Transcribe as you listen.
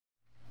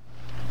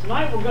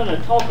Tonight we're going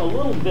to talk a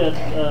little bit,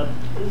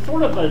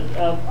 sort of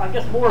I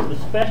guess more of a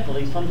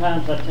specialty.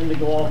 Sometimes I tend to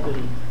go off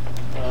in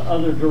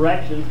other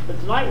directions, but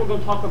tonight we're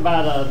going to talk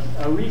about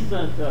a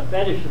recent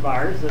fetish of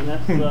ours, and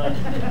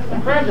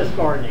that's crevice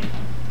gardening.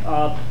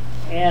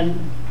 And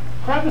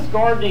crevice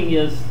gardening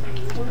is,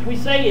 we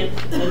say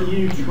it's a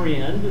new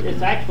trend.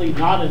 It's actually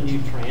not a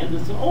new trend.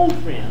 It's an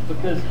old trend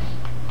because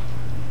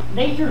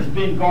nature's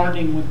been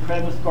gardening with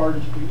crevice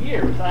gardens for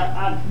years.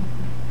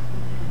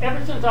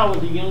 Ever since I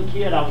was a young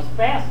kid, I was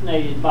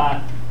fascinated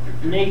by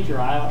nature.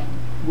 I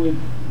would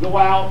go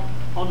out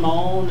on my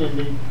own in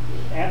the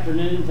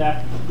afternoons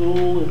after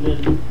school, and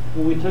then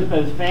when we took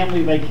those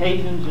family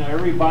vacations, you know,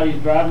 everybody's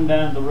driving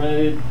down the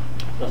road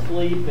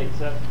asleep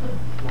except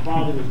my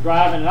father was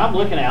driving, and I'm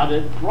looking out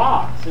at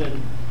rocks and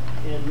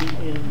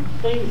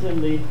things in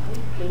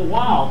the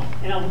wild,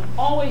 and I was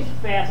always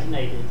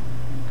fascinated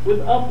with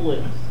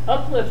uplifts.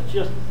 Uplifts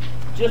just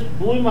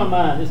blew my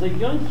mind. As a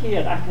young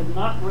kid, I could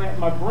not wrap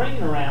my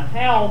brain around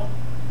how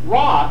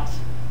rocks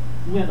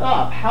went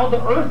up, how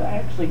the earth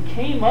actually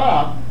came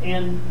up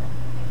and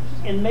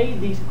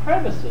made these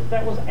crevices.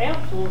 That was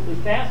absolutely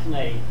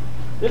fascinating.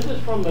 This is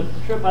from a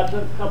trip I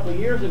took a couple of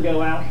years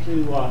ago out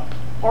to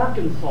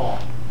Arkansas,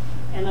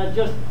 and it's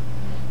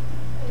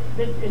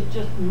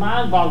just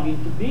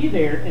mind-boggling to be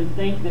there and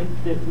think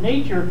that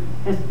nature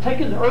has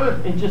taken the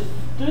earth and just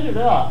stood it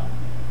up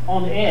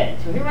on the edge.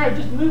 So here we are,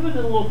 just moving it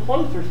a little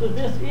closer. So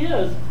this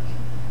is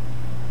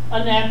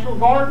a natural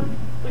garden.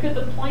 Look at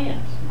the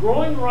plants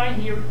growing right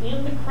here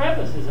in the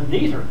crevices, and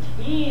these are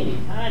teeny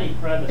tiny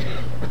crevices.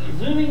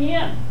 Zooming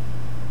in,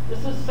 this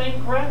is the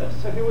same crevice.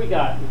 So here we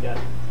got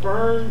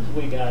ferns,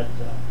 we got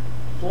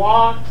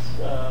phlox,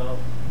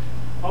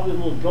 probably a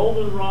little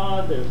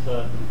goldenrod. There's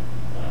a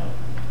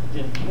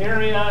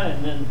dentaria,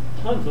 and then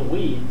tons of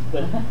weeds.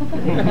 But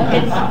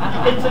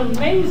it's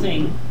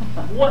amazing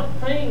what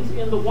things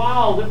in the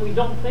wild that we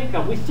don't think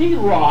of. We see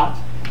rocks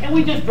and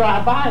we just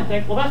drive by and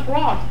think, well, that's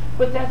rocks,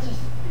 but that's this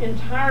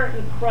entire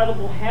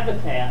incredible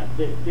habitat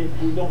that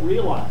we don't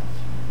realize.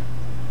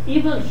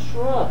 Even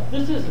shrubs.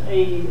 This is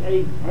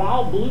a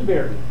wild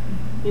blueberry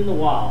in the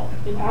wild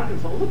in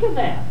Arkansas. Look at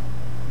that.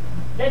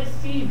 That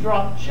seed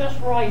dropped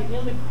just right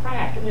in the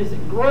crack, and as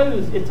it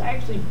grows, it's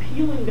actually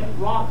peeling that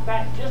rock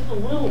back just a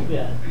little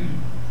bit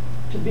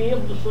to be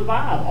able to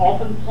survive.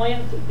 Often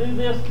plants that do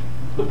this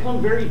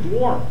become very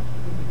dwarf.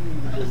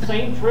 The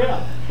same trip.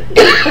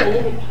 It's a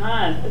little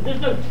pine. There's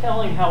no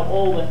telling how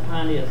old that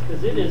pine is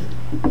because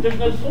there's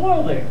no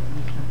soil there.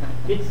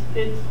 It's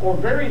or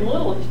very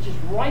little. It's just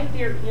right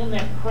there in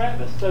that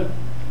crevice. So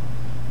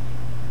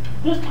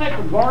this type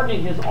of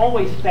gardening has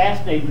always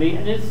fascinated me,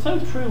 and it's so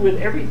true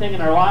with everything in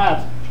our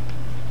lives.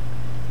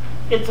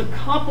 It's a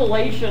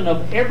compilation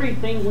of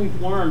everything we've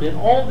learned and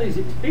all these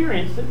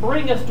experiences that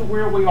bring us to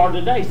where we are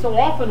today. So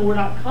often we're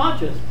not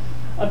conscious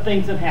of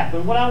things that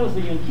happened. When I was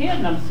a young kid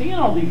and I'm seeing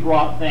all these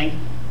rock things,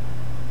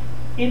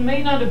 it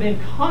may not have been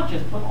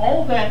conscious, but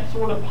all that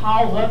sort of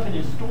piles up and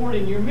is stored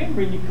in your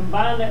memory, and you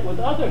combine that with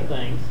other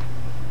things.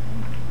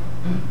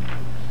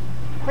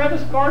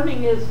 Crevice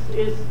gardening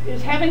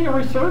is having a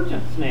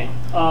resurgence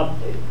now.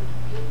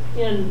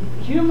 In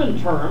human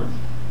terms,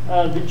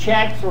 the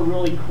Czechs are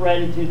really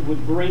credited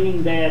with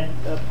bringing that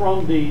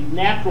from the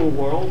natural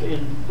world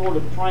and sort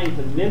of trying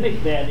to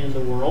mimic that in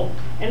the world,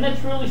 and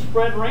that's really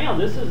spread around.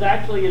 This is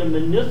actually at a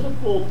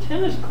municipal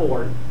tennis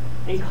court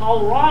in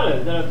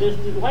Colorado that I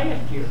visited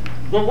last year.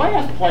 The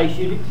last place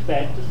you'd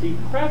expect to see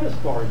crevice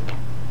gardening.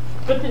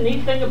 But the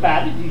neat thing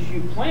about it is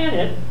you plant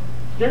it,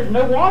 there's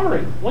no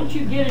watering. Once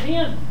you get it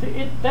in,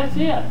 that's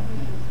it.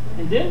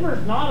 And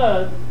Denver's not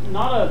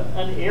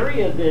an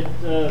area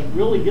that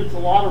really gets a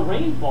lot of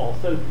rainfall.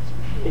 So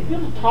if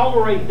it'll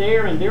tolerate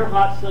their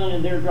hot sun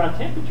and their dry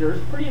temperature,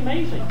 it's pretty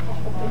amazing.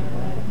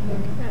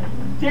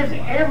 There's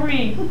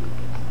every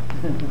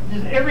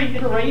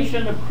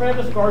iteration of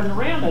crevice garden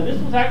around there.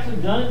 This was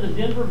actually done at the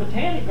Juniper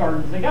Botanic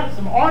Gardens. They got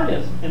some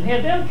artists and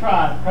had them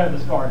try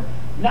crevice garden.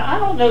 Now I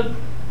don't know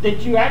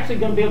that you're actually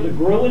going to be able to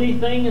grow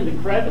anything in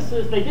the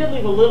crevices. They did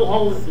leave a little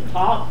hole at the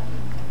top,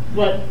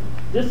 but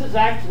this is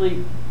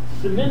actually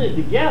cemented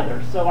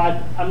together, so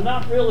I'm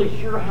not really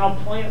sure how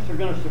plants are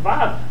going to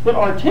survive, but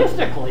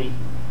artistically,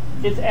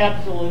 it's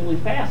absolutely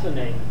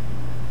fascinating.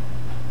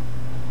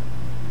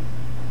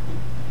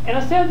 And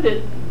I said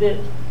that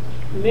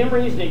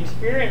memories and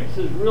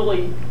experiences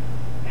really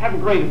have a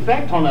great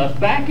effect on us.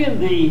 Back in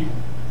the,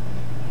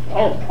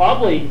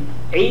 probably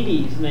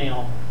 80s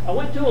now, I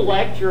went to a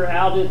lecture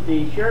out at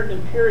the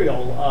Sheraton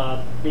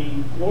Imperial. The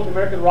North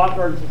American Rock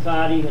Garden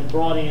Society had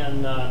brought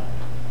in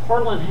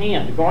Harlan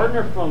Hand, a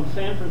gardener from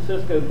San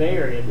Francisco Bay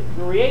Area, that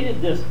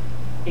created this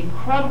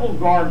incredible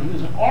garden. He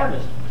was an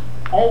artist,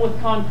 all with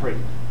concrete,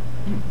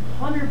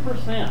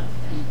 100%.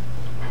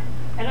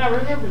 And I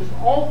remember just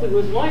all through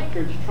his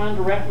lecture just trying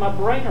to wrap my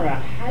brain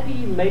around, how do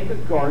you make a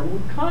garden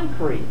with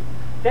concrete?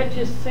 That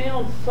just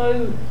sounds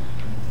so,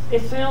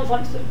 it sounds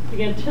like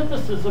the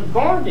antithesis of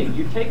gardening.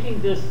 You're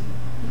taking this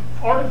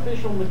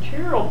artificial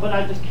material, but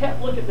I just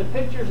kept looking at the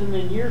pictures, and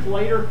then years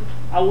later,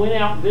 I went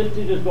out and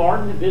visited his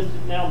garden. I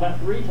visited now about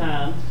 3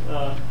 times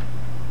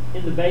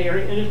in the Bay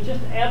Area, and it's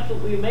just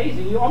absolutely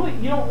amazing. You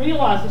don't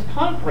realize it's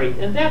concrete,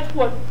 and that's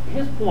what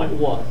his point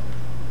was.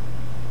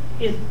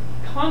 Is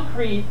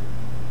concrete.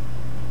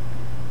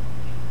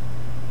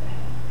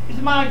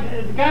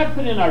 The guy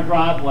put in our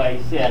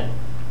driveway said,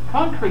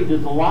 concrete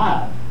is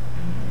alive.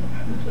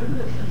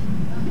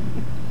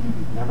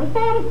 Never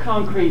thought of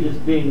concrete as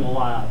being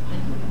alive.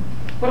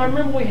 But I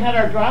remember we had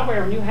our driveway,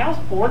 our new house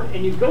poured,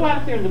 and you go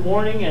out there in the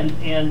morning and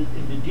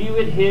the dew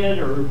had hit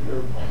or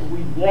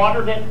we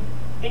watered it,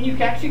 and you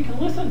actually can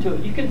listen to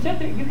it. You can sit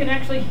there, you can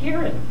actually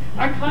hear it.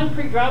 Our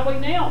concrete driveway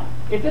now,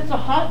 if it's a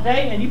hot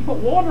day and you put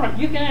water on it,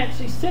 you can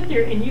actually sit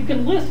there and you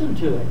can listen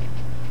to it.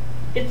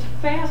 It's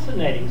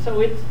fascinating. So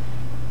it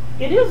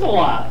is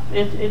alive.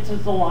 It's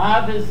as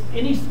alive as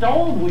any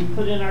stone we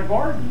put in our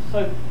garden.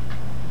 So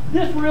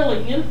this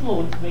really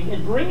influenced me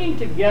in bringing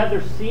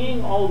together,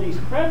 seeing all these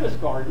crevice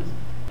gardens,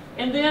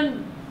 and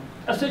then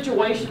a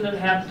situation that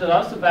happened to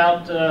us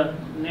about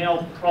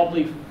now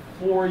probably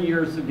 4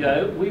 years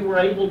ago. We were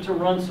able to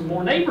run some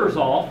more neighbors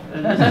off.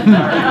 And this is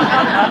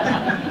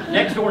our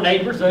next door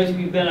neighbors. Those of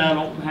you who've been out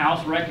on the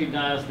house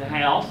recognize the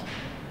house.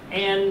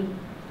 And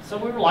so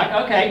we were like,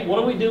 okay,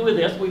 what do we do with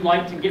this? We'd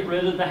like to get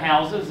rid of the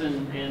houses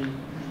and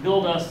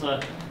build us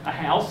a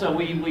house. So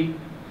we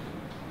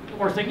the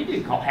worst thing you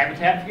do, call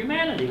Habitat for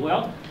Humanity.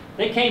 Well,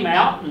 they came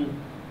out and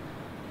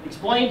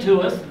explained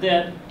to us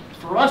that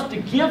for us to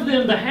give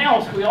them the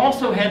house, we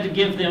also had to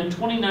give them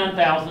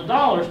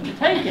 $29,000 to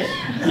take it.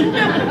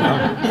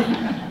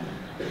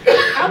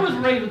 I was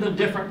raised with a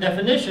different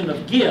definition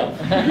of give.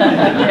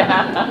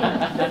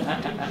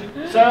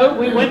 So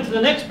we went to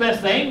the next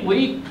best thing.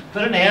 We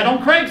put an ad on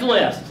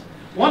Craigslist.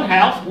 1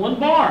 house, 1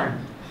 barn.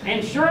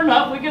 And sure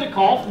enough, we get a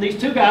call from these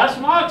 2 guys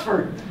from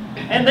Oxford.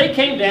 And they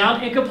came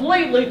down and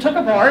completely took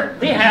apart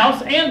the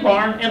house and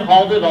barn and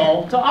hauled it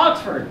all to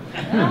Oxford,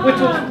 which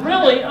was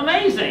really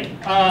amazing.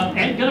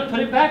 And going to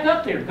put it back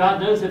up there.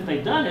 God knows if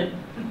they've done it.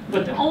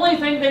 But the only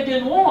thing they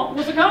didn't want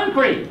was the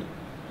concrete.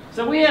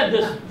 So we had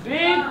this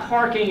big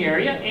parking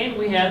area, and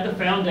we had the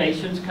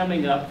foundations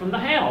coming up from the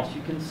house.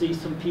 You can see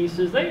some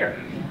pieces there.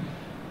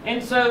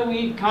 And so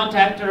we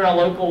contacted our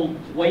local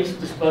waste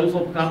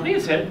disposal company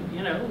and said,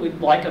 you know, we'd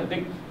like a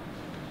big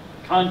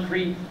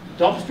concrete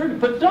dumpster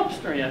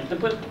to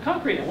put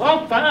concrete in.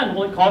 Well, fine.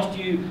 Well, it cost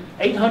you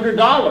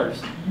 $800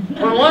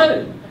 per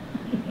load.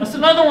 That's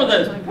another one of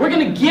those. We're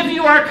going to give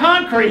you our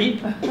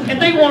concrete,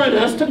 and they wanted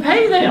us to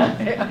pay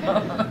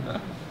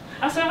them.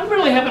 I said, I'm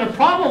really having a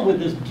problem with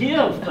this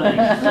give thing.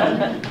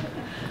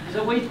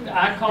 So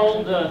I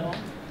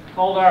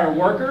called our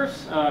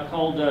workers,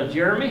 called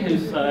Jeremy,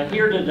 who's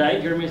here today.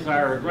 Jeremy's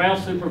our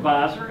ground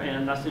supervisor,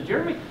 and I said,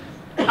 Jeremy,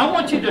 I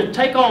want you to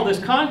take all this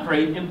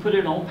concrete and put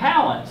it on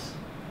pallets.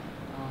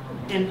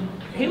 And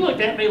he looked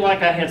at me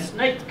like I had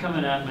snakes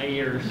coming out of my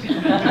ears.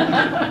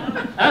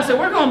 I said,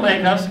 we're going to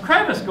make us a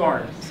crevice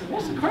garden. He said,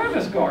 what's a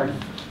crevice garden?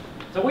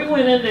 So we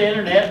went into the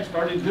internet and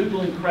started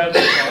Googling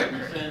crevice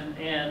gardens,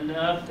 and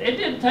it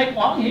didn't take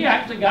long. He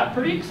actually got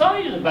pretty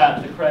excited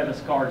about the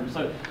crevice garden.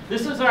 So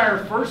this is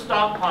our first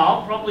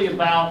stockpile, probably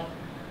about,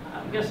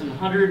 I'm guessing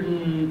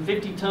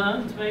 150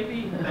 tons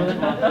maybe,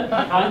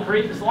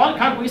 concrete. It's a lot of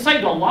concrete. We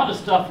saved a lot of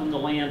stuff from the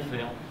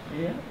landfill.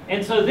 Yeah.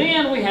 And so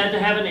then we had to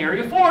have an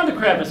area for the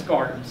crevice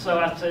garden. So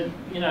I said,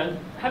 you know,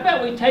 how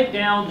about we take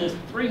down this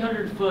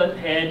 300-foot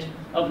hedge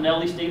of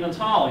Nellie Stevens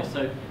holly?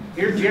 So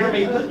here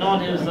Jeremy putting on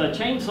his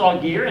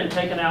chainsaw gear and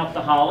taking out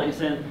the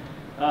hollies, and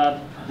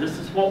this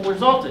is what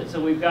resulted.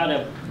 So we've got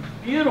a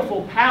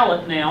beautiful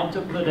pallet now to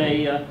put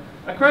a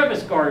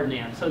crevice garden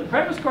in. So the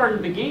crevice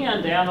garden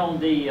began down on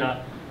the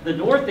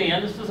north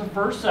end. This is the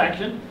first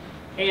section.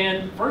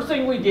 And first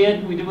thing we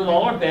did with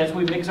all our beds,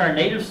 we mix our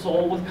native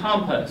soil with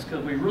compost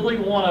because we really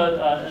want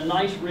a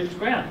nice rich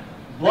ground.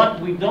 But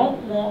we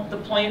don't want the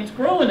plants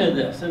growing in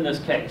this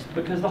case,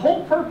 because the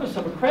whole purpose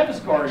of a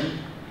crevice garden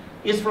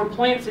is for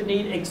plants that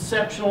need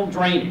exceptional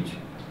drainage.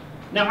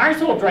 Now our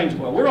soil drains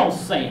well. We're on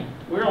sand.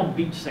 We're on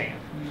beach sand.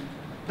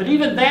 But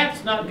even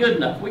that's not good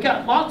enough. We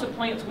got lots of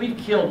plants we've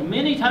killed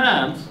many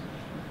times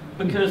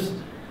because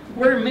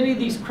where many of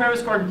these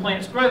crevice garden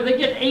plants grow, they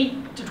get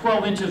 8 to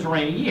 12 inches of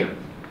rain a year.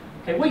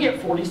 Okay, we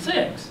get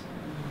 46.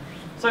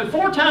 So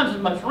 4 times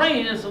as much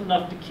rain is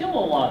enough to kill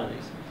a lot of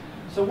these.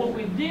 So what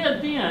we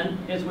did then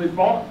is we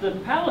brought the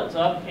pallets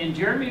up, and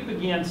Jeremy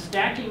began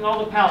stacking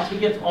all the pallets. He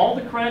gets all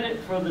the credit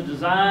for the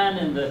design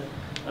and the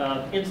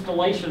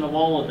installation of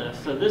all of this.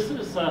 So this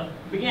is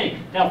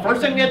beginning. Now,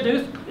 first thing we have to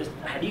do is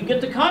how do you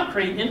get the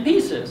concrete in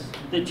pieces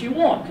that you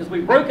want? Because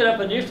we broke it up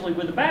initially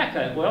with the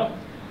backhoe. Well,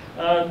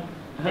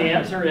 the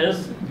answer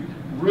is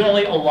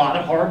really a lot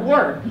of hard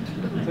work.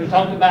 So we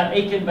talked about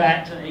aching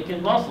backs and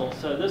aching muscles.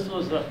 So this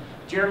was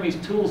Jeremy's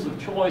tools of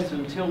choice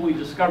until we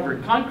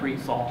discovered concrete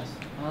saws.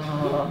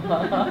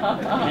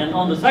 And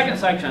on the second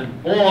section,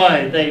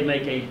 boy, they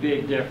make a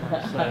big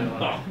difference. So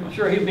I'm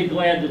sure he'd be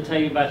glad to tell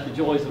you about the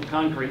joys of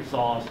concrete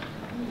saws.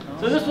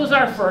 So this was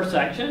our first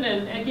section,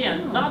 and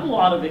again, not a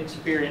lot of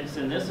experience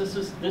in this.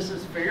 This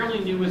is fairly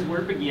new as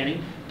we're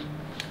beginning.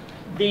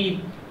 The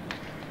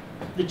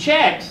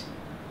Czechs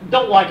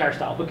don't like our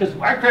style because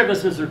our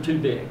crevices are too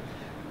big.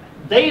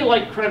 They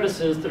like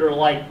crevices that are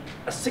like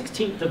a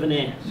 1/16 of an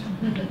inch.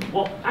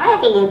 Well, I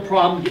have a little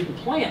problem getting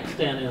plants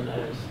down in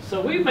those.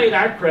 So we made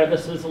our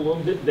crevices a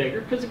little bit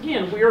bigger because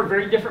again, we are a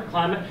very different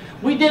climate.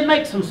 We did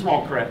make some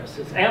small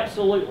crevices,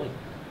 absolutely.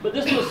 But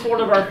this was sort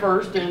of our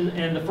first,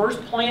 and the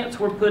first plants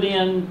were put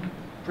in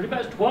pretty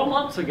much 12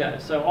 months ago,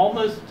 so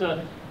almost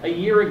a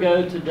year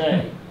ago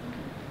today.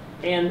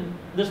 And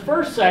this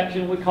first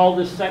section, we call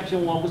this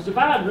section 1, was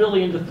divided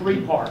really into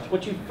 3 parts.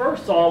 What you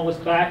first saw was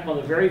back on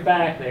the very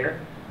back there,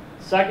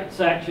 second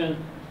section,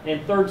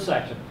 and third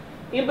section.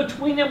 In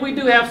between them, we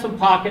do have some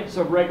pockets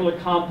of regular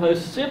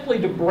compost simply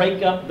to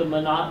break up the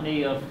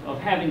monotony of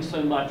having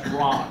so much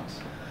rocks.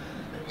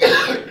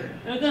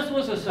 And this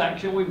was a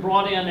section we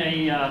brought in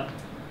a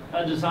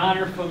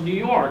designer from New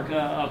York,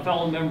 a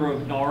fellow member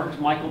of NARGS,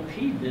 Michael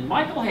Peden. And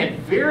Michael had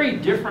very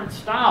different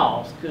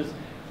styles because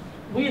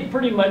we had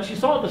pretty much, you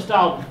saw the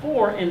style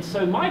before, and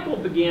so Michael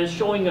began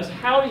showing us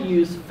how to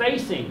use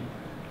facing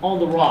on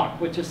the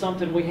rock, which is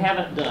something we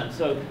haven't done.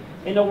 So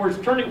in other words,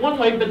 turn it one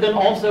way, but then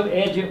also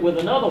edge it with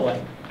another way.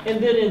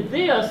 And then in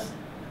this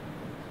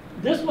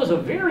was a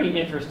very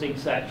interesting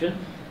section.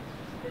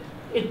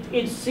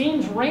 It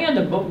seems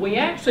random, but we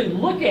actually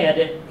look at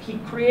it, he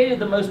created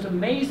the most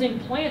amazing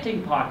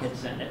planting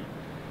pockets in it.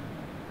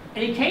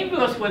 And he came to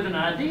us with an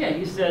idea.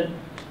 He said,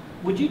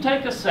 would you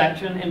take a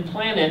section and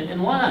plant it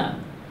in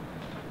lime?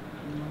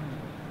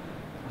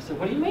 I said,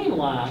 what do you mean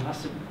lime? I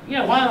said,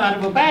 yeah, lime out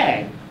of a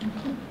bag.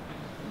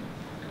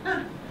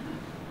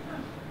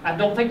 I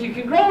don't think you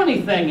can grow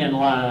anything in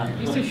lime.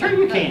 He said, sure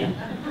you can.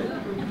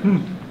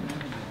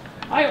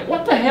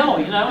 What the hell,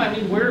 you know, I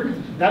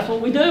mean, that's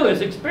what we do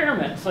is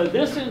experiment. So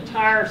this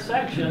entire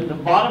section, the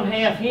bottom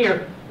half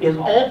here, is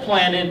all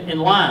planted in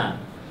lime.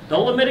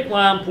 Dolomitic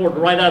lime poured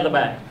right out of the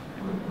bag.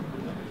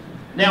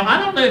 Now, I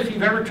don't know if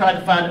you've ever tried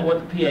to find out what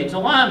the pH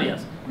of lime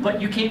is, but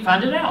you can't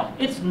find it out.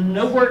 It's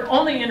nowhere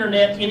on the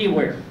internet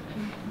anywhere.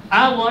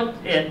 I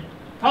looked at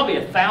probably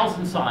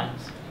 1,000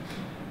 sites.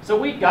 So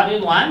we got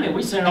in lime and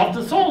we sent it off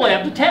to the soil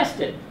lab to test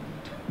it.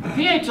 The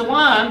pH of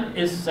lime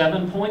is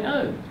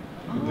 7.0.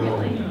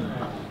 Really?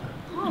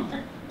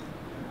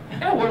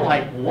 And we're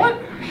like, what?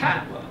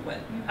 How?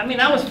 I mean,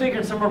 I was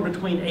figuring somewhere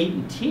between 8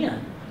 and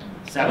 10.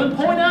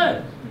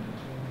 7.0.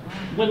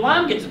 When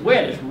lime gets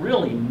wet, it's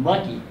really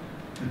mucky.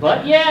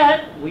 But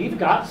yet, we've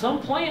got some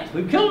plants.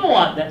 We've killed a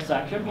lot in that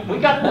section, but we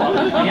got a lot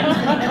of plants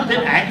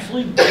that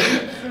actually do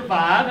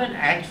survive and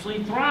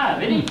actually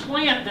thrive. Any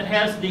plant that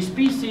has the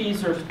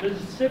species or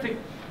specific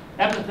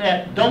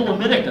epithet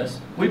Dolomiticus,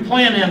 we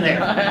plant in there.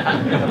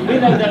 We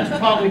know that's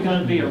probably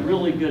going to be a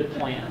really good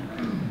plant.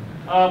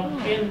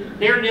 And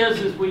there it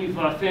is as we've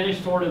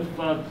finished sort of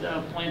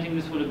planting.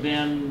 This would have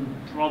been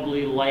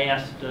probably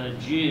last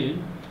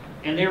June.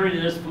 And there it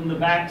is from the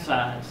back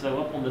side.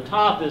 So up on the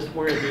top is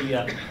where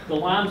the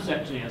lime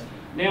section is.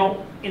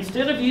 Now,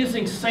 instead of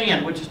using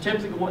sand, which is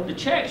typically what the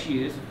Czechs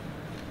use,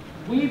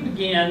 we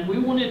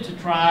wanted to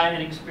try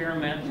and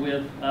experiment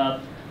with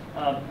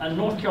a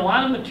North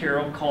Carolina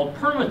material called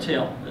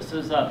permatil. This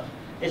is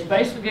it's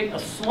basically a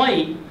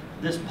slate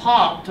that's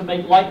popped to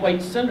make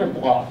lightweight cinder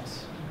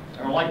blocks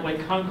or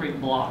lightweight concrete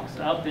blocks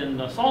up in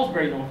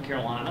Salisbury, North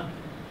Carolina.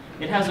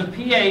 It has a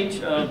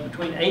pH of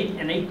between 8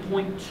 and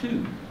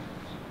 8.2.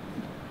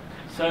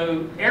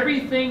 So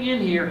everything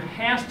in here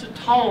has to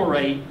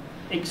tolerate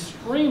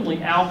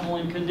extremely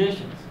alkaline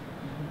conditions.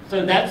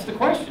 So that's the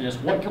question, is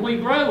what can we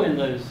grow in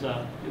those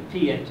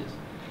pHs?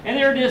 And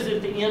there it is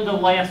at the end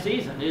of last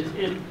season.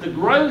 The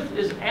growth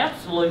is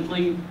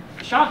absolutely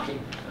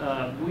shocking.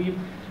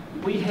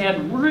 We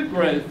had root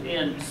growth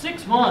in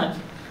 6 months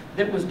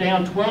that was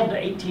down 12 to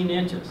 18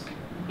 inches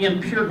in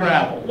pure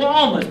gravel. Well,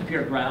 almost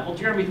pure gravel.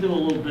 Jeremy threw a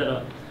little bit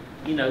of,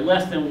 you know,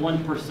 less than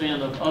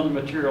 1% of other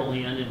material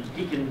in, and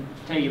he can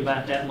tell you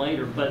about that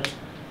later. But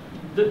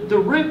the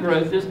root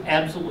growth is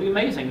absolutely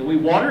amazing. And we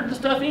watered the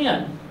stuff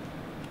in,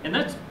 and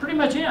that's pretty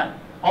much it,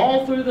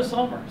 all through the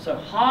summer. So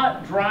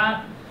hot,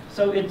 dry,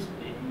 so it's,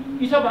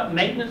 you talk about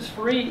maintenance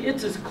free,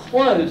 it's as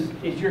close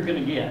as you're going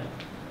to get.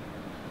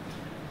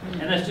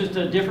 And that's just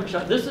a different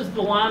shot. This is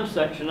the lime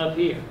section up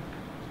here.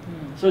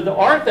 So there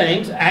are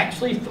things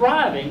actually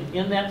thriving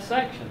in that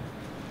section.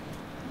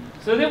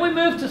 So then we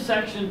moved to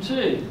section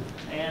 2.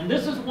 And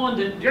this is one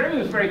that Jeremy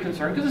was very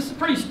concerned because this is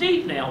pretty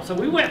steep now. So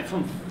we went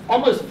from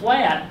almost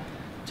flat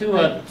to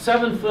a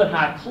 7-foot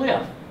high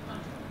cliff.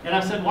 And I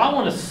said, well, I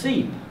want a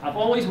seep. I've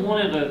always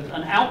wanted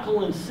an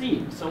alkaline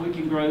seep so we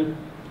can grow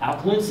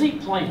alkaline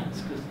seep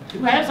plants. Because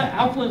who has an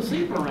alkaline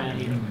seep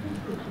around here?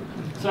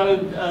 So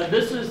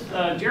this is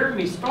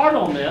Jeremy's start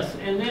on this.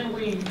 And then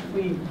we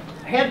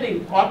had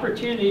the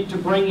opportunity to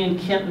bring in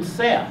Kenton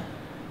Seth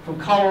from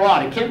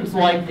Colorado. Kenton's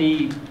like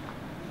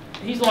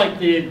he's like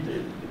the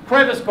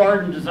crevice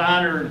garden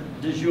designer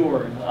du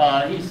jour.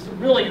 He's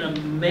really an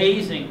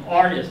amazing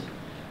artist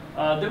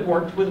that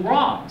worked with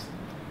rocks.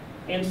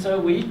 And so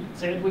we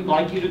said, we'd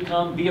like you to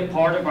come be a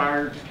part of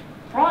our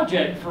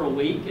project for a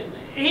week. And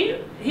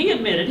he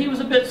admitted he was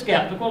a bit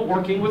skeptical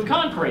working with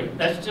concrete.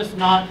 That's just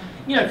not,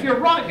 you know, if you're a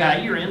rock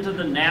guy, you're into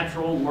the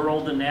natural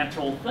world, the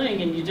natural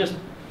thing, and you just,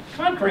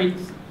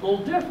 concrete's a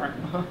little different.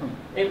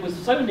 It was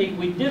so neat.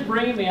 We did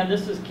bring him in.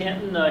 This is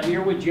Kenton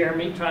here with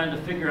Jeremy trying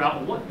to figure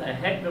out what the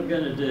heck they're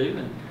going to do.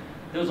 And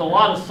there was a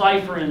lot of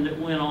ciphering that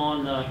went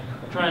on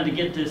trying to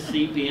get this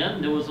seep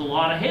in. There was a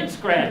lot of head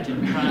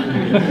scratching trying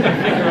to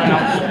figure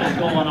out what was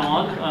going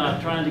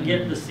on, trying to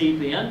get the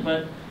seep in.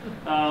 But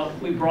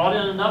we brought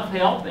in enough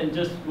help, and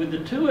just with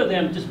the two of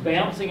them just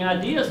bouncing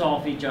ideas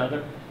off each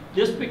other,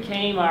 this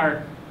became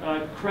our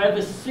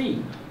crevice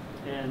seep.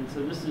 And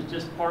so this is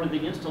just part of the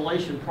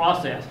installation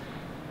process.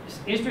 It's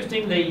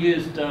interesting, they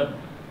used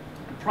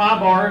pry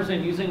bars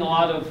and using a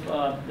lot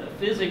of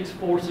physics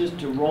forces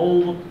to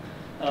roll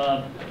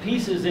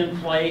pieces in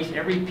place.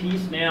 Every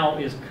piece now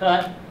is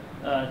cut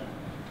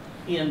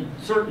in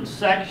certain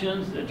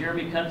sections.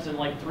 Jeremy cuts in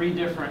like 3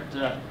 different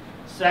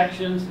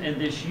sections, and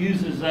this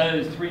uses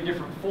those 3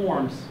 different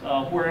forms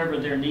wherever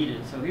they're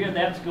needed. So here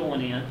that's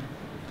going in,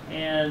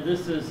 and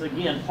this is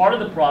again part of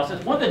the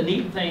process. One of the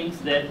neat things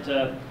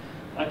that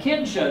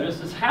Ken showed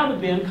us is how to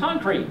bend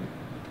concrete,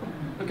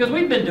 because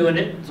we've been doing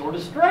it sort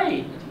of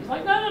straight. He's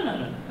like,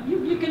 no.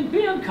 You can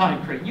bend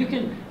concrete. You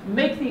can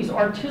make these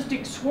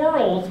artistic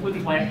swirls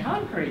with flat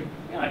concrete.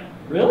 You're like,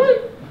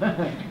 really?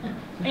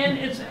 And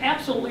it's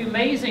absolutely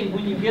amazing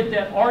when you get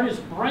that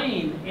artist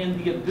brain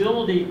and the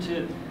ability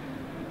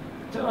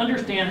to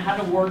understand how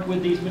to work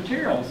with these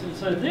materials. And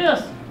so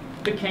this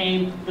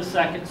became the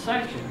second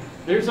section.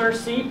 There's our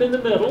seep in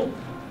the middle.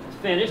 It's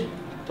finished.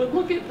 But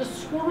look at the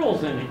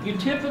swirls in it. You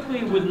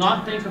typically would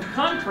not think of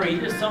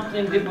concrete as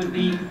something that would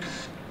be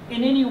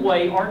in any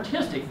way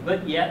artistic,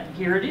 but yet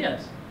here it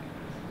is.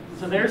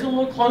 So there's a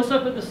little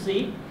close-up of the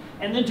seep,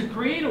 and then to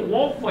create a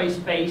walkway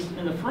space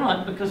in the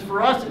front, because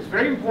for us it's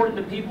very important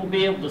that people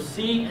be able to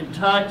see and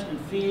touch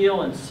and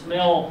feel and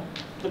smell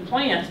the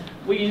plants,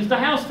 we use the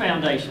house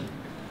foundation.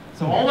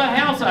 So all that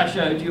house I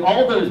showed you,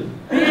 all those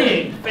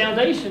big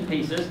foundation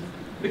pieces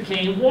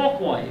became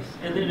walkways.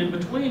 And then in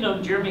between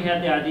them, Jeremy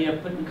had the idea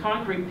of putting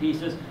concrete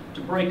pieces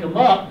to break them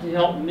up to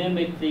help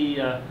mimic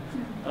the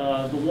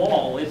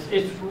wall.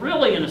 It's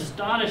really an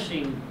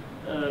astonishing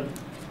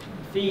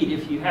feat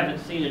if you haven't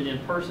seen it in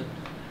person.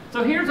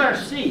 So here's our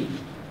seep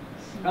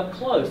up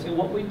close. And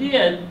what we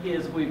did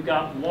is we've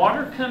got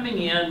water coming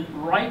in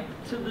right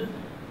to the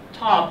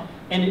top,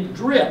 and it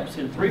drips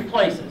in 3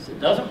 places. It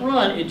doesn't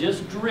run, it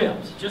just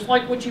drips. Just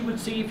like what you would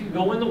see if you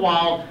go in the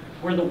wild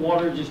where the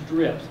water just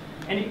drips.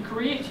 And it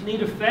creates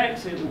neat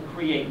effects. It will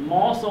create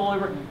moss all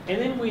over. And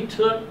then we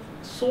took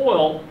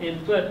soil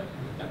and put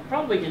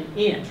probably 1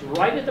 inch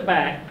right at the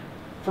back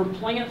for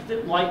plants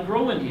that like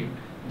growing here.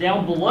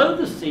 Down below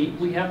the seep,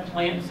 we have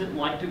plants that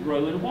like to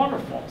grow in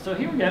waterfalls. So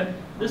here we go.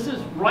 This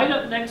is right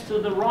up next to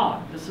the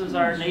rock. This is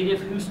our native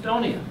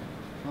Houstonia.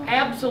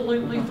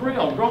 Absolutely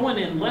thrilled. Growing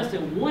in less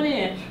than 1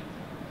 inch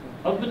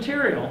of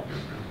material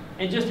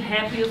and just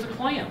happy as a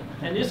clam.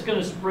 And it's going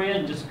to spread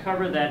and just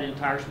cover that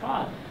entire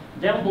spot.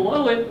 Down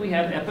below it, we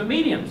have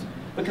epimediums,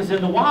 because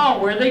in the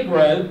wild where they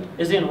grow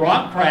is in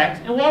rock cracks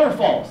and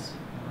waterfalls.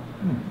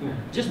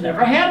 Just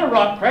never had a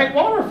rock crack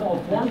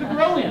waterfall for them to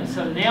grow in.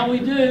 So now we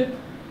do,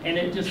 and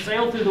it just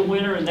sailed through the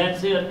winter, and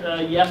that's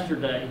it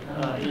yesterday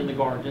in the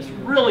garden. It's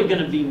really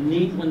going to be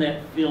neat when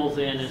that fills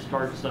in and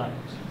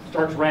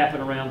starts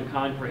wrapping around the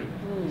concrete.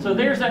 So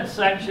there's that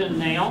section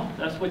now.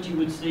 That's what you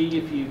would see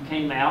if you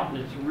came out, and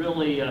it's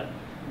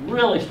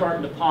really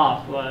starting to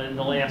pop in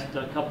the last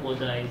couple of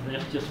days. And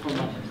that's just from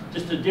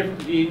just a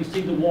different view. You can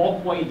see the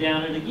walkway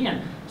down it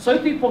again. So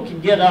people can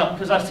get up,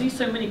 because I see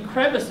so many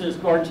crevices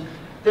gardens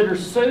that are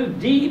so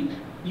deep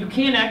you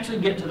can't actually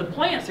get to the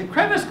plants. And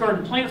crevice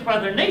garden plants by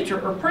their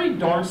nature are pretty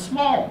darn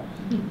small.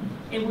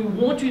 And we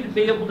want you to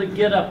be able to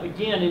get up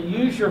again and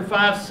use your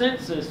 5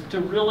 senses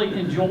to really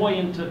enjoy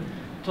and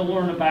to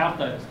learn about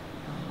those.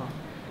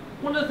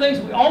 One of the things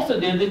we also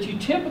did that you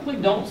typically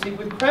don't see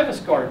with crevice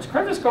gardens.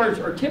 Crevice gardens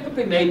are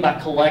typically made by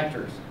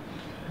collectors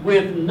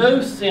with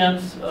no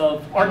sense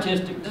of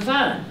artistic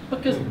design,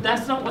 because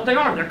that's not what they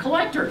are. They're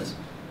collectors.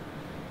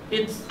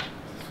 It's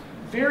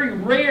very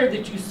rare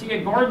that you see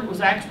a garden that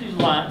was actually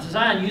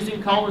designed using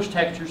colors,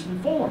 textures,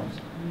 and forms.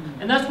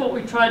 And that's what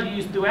we tried to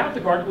use throughout the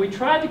garden. We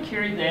tried to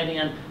carry that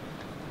in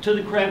to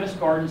the crevice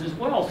gardens as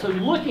well. So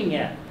looking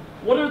at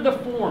what are the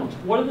forms,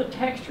 what are the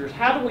textures,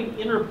 how do we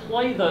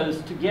interplay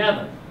those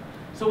together?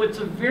 So it's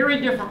a very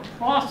different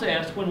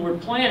process when we're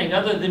planting,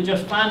 other than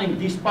just finding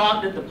the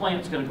spot that the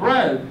plant's going to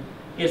grow.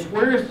 It's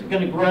where it's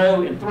going to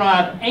grow and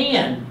thrive,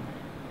 and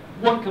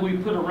what can we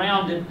put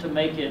around it to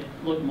make it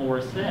look more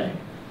aesthetic.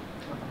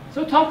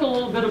 So talk a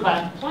little bit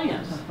about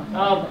plants.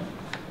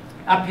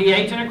 Our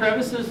pH in a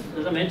crevice is,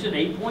 as I mentioned,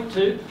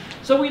 8.2.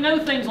 So we know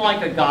things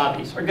like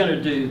agaves are going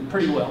to do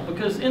pretty well,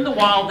 because in the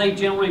wild they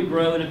generally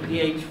grow in a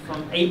pH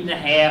from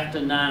 8.5 to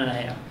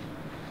 9.5.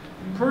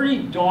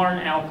 Pretty darn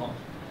alkaline.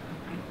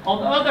 On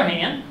the other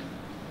hand,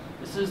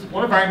 This is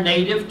one of our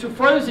native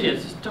Tephrosia,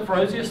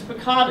 Tephrosia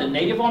spicata,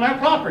 native on our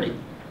property.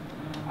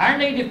 Our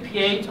native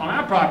pH on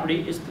our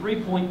property is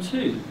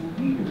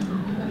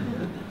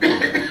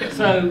 3.2.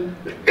 So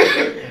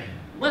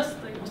let's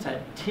think, what's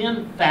that,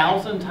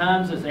 10,000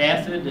 times as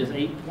acid as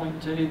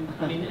 8.2?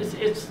 I mean,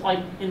 it's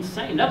like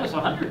insane. That was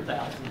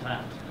 100,000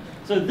 times.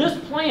 So this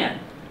plant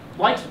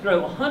likes to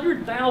grow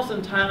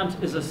 100,000 times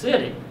as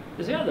acidic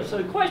as the other. So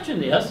the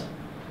question is,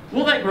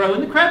 will that grow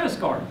in the crevice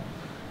garden?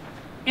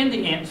 And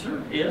the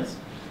answer is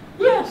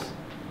yes.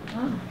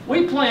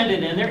 We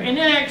planted it in there, and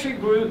it actually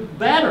grew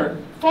better,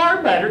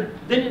 far better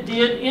than it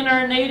did in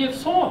our native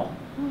soil.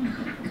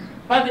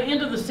 By the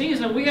end of the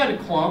season, we had a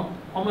clump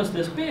almost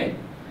this big.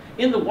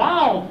 In the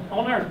wild,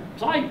 on our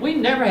site, we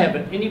never have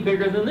it any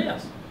bigger than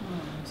this.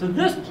 So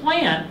this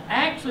plant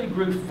actually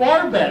grew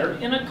far better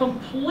in a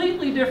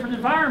completely different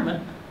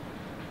environment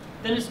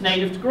than it's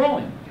native to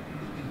growing.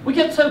 We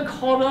get so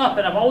caught up,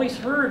 and I've always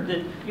heard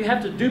that you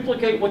have to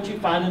duplicate what you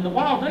find in the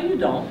wild. No, you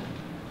don't.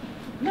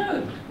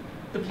 No.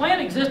 The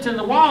plant exists in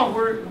the wild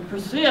where it will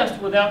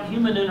persist without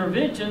human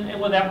intervention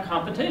and without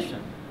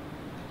competition,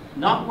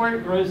 not where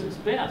it grows its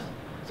best.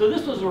 So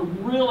this was a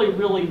really,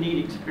 really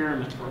neat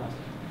experiment for us.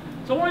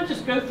 So I want to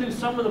just go through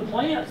some of the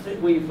plants that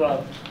we've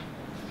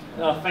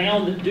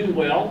found that do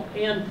well.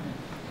 And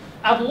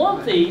I've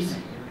lumped these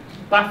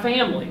by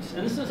families.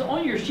 And this is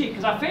on your sheet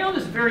because I found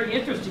this very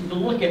interesting to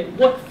look at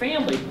what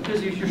family,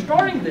 because if you're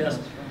starting this,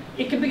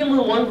 it can be a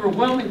little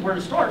overwhelming where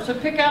to start. So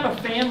pick out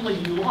a family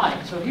you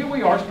like. So here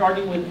we are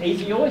starting with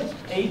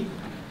Azoaceae.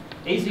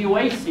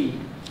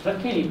 I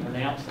can't even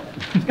pronounce that.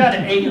 It's got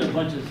an A and a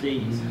bunch of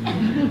Z's.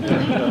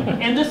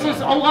 And this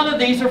is, a lot of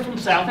these are from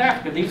South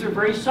Africa. These are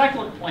very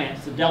succulent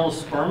plants. The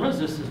Delospermas,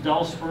 this is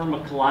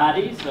Delosperma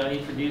callidis,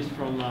 introduced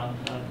from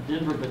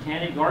Denver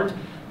Botanic Gardens.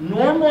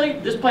 Normally,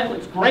 this plant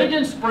looks great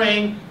in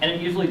spring, and it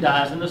usually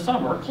dies in the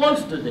summer, or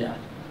close to death.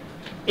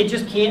 It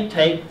just can't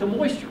take the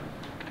moisture.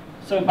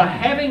 So by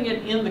having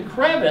it in the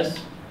crevice,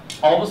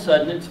 all of a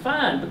sudden it's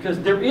fine,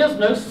 because there is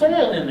no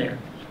soil in there.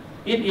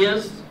 It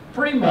is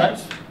pretty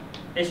much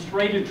as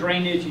straight a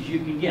drainage as you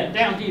can get.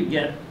 Down to you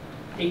get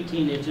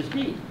 18 inches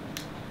deep.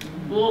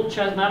 Little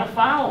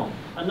Chesmatophyllum,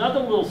 another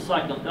little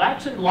succulent that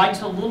actually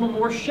likes a little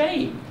more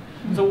shade.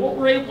 So what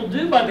we're able to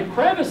do by the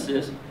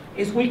crevices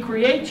is we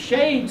create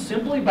shade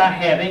simply by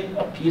having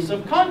a piece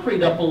of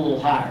concrete up a little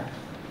higher.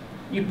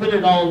 You put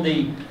it on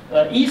the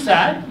east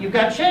side, you've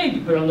got shade.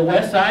 You put it on the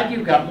west side,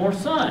 you've got more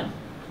sun.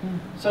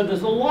 So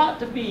there's a lot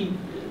to be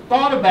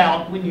thought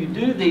about when you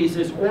do these,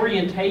 is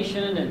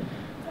orientation and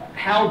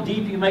how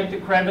deep you make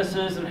the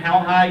crevices and how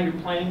high your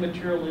planting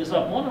material is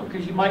up on them,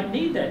 because you might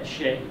need that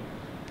shade.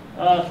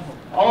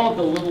 All of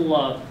the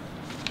little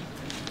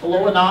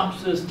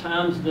Phaloenopsis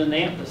times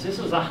Denanthus. This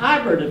is a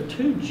hybrid of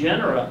two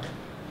genera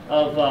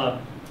of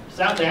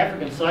South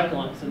African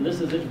succulents, and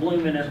this is it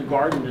blooming in the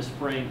garden this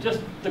spring.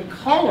 Just the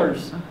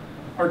colors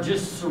are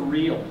just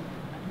surreal.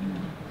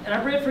 And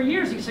I've read for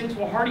years these things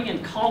were hardy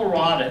in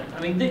Colorado.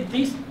 I mean,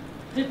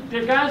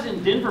 there are guys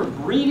in Denver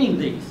breeding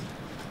these.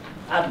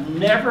 I've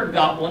never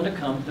got one to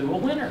come through a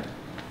winter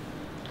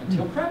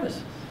until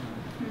crevices.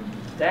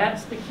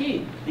 That's the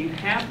key. You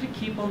have to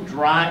keep them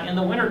dry in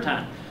the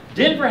wintertime.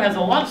 Denver has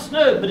a lot of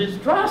snow, but it's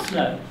dry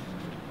snow.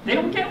 They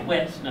don't get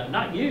wet snow,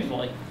 not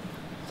usually.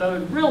 So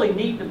it's really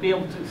neat to be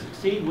able to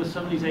succeed with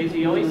some of these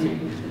Azoaceae.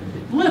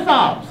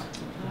 Lithops.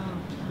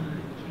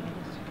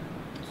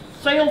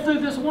 Sail through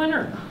this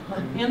winter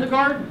in the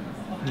garden.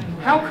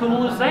 How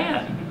cool is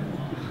that?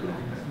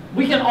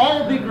 We can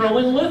all be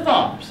growing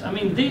lithops. I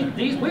mean,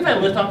 these we've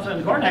had lithops in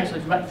the garden actually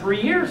for about 3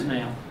 years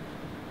now.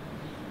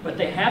 But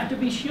they have to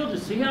be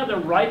shielded. See how they're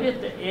right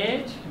at the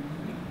edge?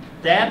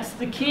 That's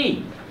the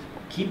key.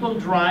 Keep them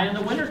dry in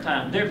the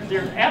wintertime.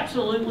 They're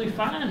absolutely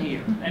fine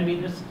here. I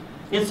mean,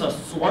 it's a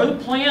slow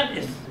plant.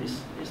 It's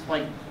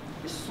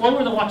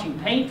slower than watching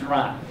paint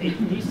dry.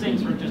 These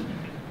things are just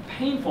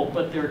painful,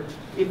 but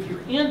if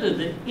you're into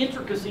the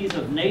intricacies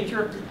of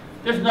nature,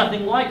 there's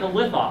nothing like a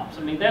lithops.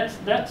 I mean,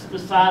 that's the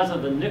size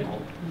of a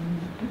nickel,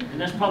 and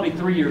that's probably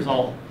 3 years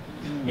old.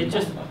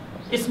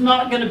 It's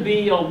not going to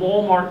be a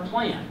Walmart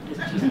plant. It's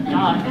just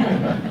not.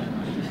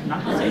 It's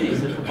not going to see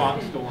these at the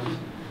box stores.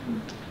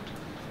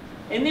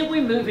 And then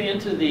we move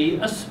into the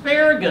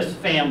asparagus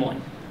family.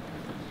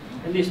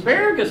 And the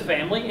asparagus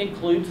family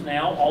includes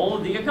now all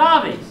of the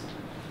agaves.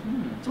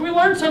 So we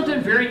learned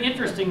something very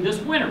interesting this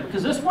winter,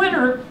 because this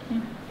winter,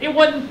 it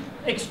wasn't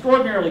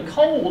extraordinarily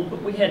cold,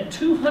 but we had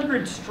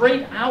 200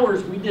 straight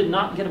hours we did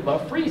not get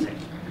above freezing.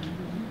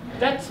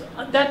 That's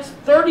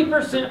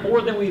 30%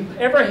 more than we've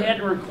ever had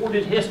in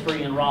recorded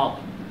history in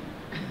Raleigh.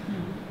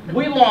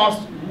 We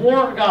lost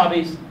more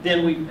agaves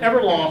than we've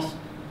ever lost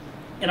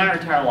in our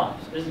entire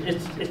lives.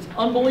 It's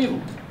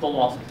unbelievable, the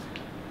losses.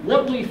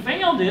 What we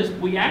found is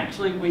we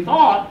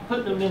thought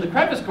putting them in the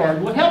crevice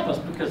garden would help us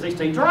because they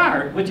stay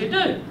drier, which they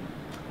do.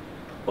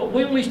 But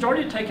when we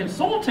started taking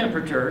soil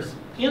temperatures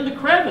in the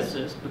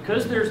crevices,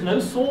 because there's no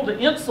soil to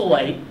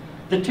insulate,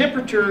 the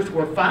temperatures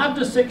were 5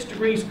 to 6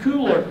 degrees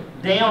cooler,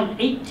 down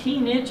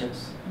 18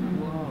 inches.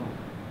 Whoa.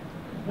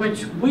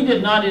 which we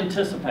did not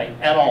anticipate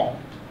at all.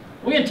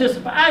 I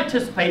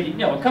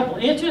anticipated, a couple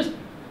inches,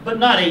 but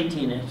not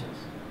 18 inches.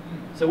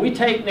 So we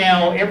take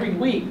now, every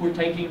week, we're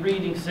taking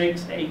readings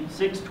 6, 8,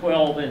 6,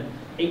 12, and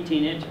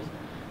 18 inches.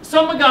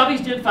 Some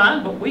agaves did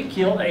fine, but we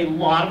killed a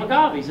lot of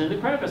agaves in the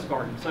crevice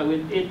garden. So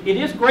it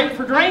is great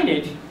for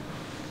drainage,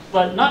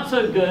 but not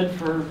so good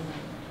for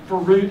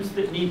roots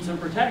that need some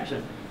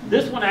protection.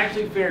 This one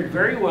actually fared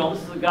very well.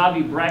 This is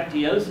agave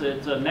bracteosa.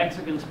 It's a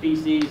Mexican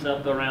species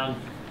up around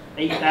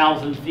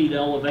 8,000 feet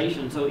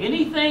elevation. So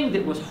anything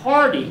that was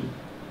hardy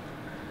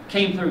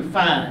came through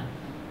fine.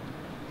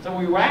 So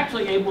we were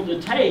actually able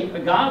to take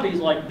agaves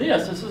like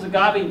this. This is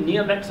agave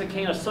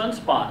Neo-Mexicana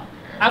sunspot.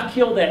 I've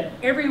killed that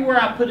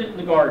everywhere I put it in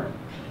the garden.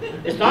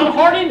 It's not a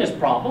hardiness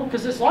problem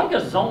because it's like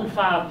a zone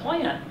 5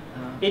 plant.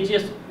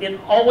 It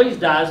always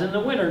dies in the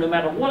winter no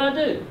matter what I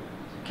do.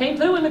 Came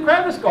through in the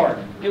crevice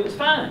garden. It was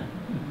fine.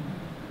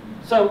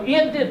 So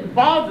it didn't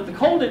bother, the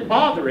cold didn't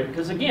bother it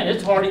because again,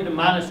 it's hardy to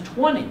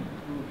 -20.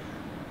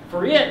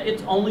 For it,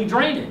 it's only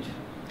drainage.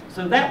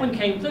 So that one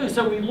came through.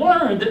 So we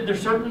learned that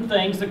there's certain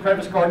things the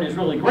crevice garden is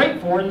really great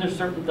for and there's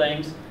certain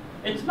things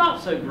it's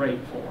not so great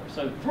for.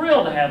 So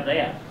thrilled to have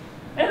that.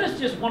 And it's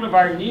just one of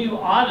our new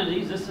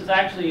oddities. This is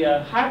actually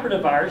a hybrid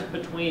of ours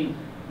between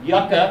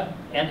yucca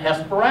and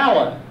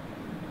hesperalla.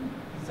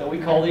 So we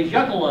call these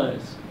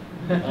yuccalos.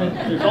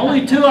 There's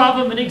only 2 of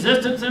them in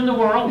existence in the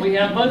world. We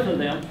have both of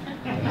them.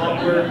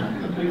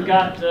 But we've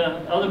got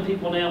other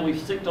people now we've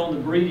sicked on the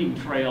breeding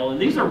trail. And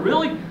these are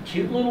really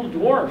cute little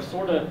dwarfs,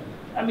 sort of.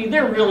 I mean,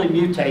 they're really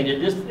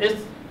mutated.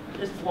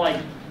 It's like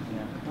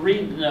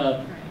breeding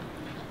a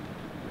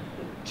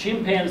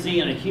chimpanzee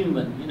and a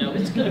human.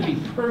 It's going to be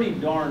pretty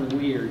darn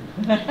weird.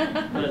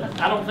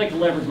 But I don't think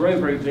it'll ever grow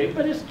very big,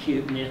 but it's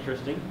cute and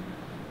interesting.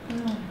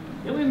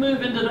 Then we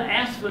move into the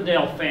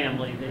asphodel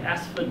family, the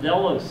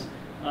asphodelos.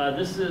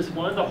 This is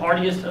one of the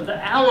hardiest of the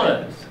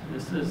aloes.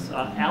 This is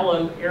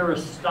Aloe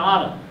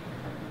aristata.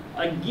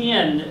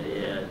 Again,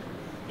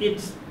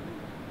 it's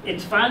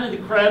fine in the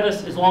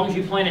crevice as long as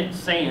you plant it in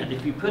sand.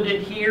 If you put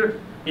it here,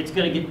 it's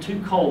going to get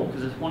too cold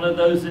because it's one of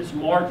those that's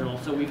marginal.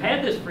 So we've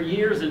had this for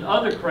years in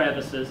other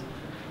crevices,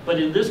 but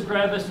in this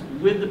crevice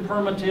with the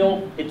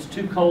permatill, it's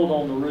too cold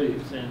on the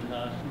roofs and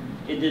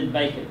it didn't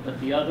make it. But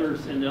the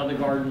others in the other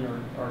garden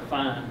are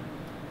fine.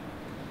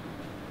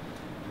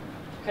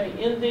 Okay,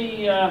 in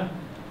the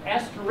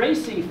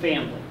Asteraceae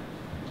family,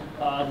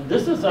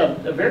 this is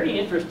a very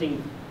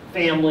interesting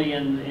family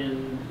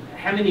in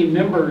how many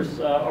members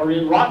are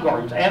in rock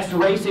gardens.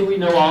 Asteraceae we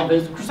know of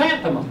as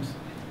chrysanthemums.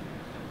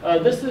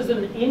 This is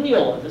an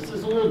innula. This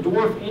is a little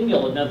dwarf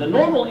innula. Now the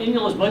normal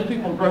innulas most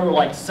people grow are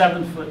like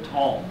 7 foot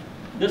tall.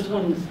 This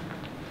one's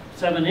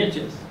 7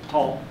 inches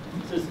tall.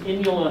 This is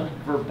Innula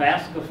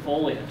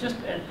verbascifolia. Just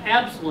an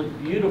absolutely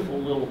beautiful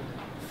little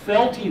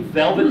felty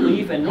velvet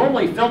leaf. And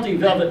normally felty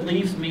velvet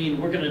leaves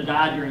mean we're going to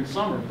die during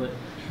summer, but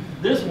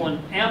this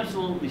one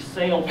absolutely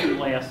sailed through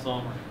last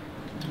summer.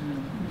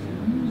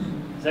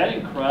 Is that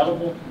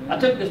incredible? I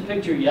took this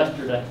picture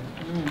yesterday.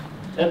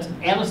 That's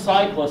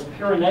Anacyclus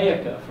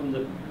pyrenaica from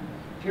the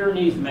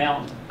Pyrenees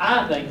Mountains.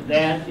 I think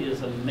that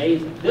is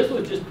amazing. This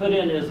was just put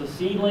in as a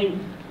seedling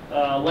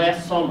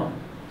last summer.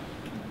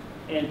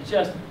 And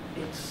just,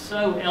 it's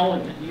so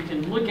elegant. You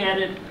can look at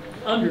it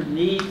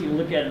underneath, you can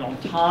look at it on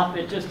top.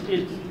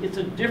 It's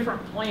a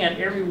different plant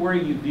everywhere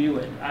you view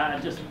it.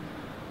 I'm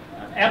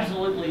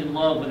absolutely in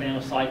love with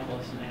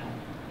Anacyclus now.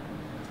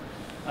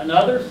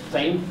 Another,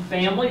 same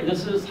family,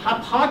 this is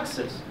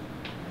Hypoxis.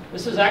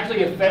 This is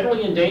actually a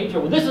federally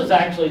endangered, well this is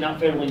actually not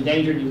federally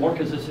endangered anymore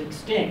because it's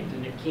extinct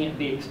and it can't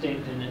be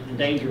extinct and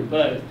endanger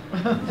both.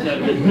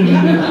 So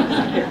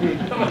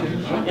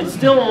it's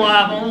still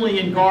alive only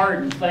in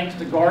gardens thanks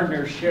to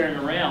gardeners sharing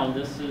around.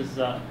 This is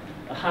a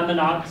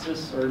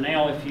Hymenopsis, or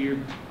now if you're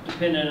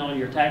dependent on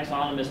your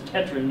taxonomist,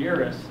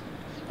 Tetranurus,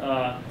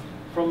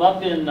 from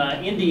up in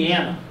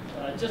Indiana.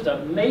 Just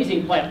an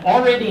amazing plant,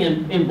 already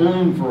in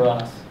bloom for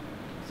us.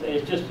 So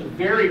it's just a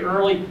very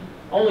early,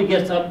 only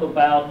gets up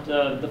about,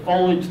 the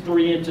foliage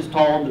 3 inches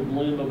tall and the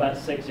bloom about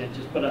 6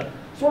 inches, but a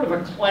sort of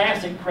a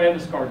classic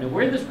crevice garden.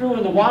 Where this grew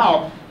in the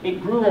wild,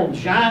 it grew on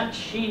giant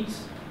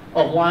sheets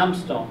of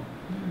limestone.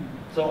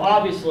 So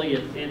obviously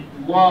it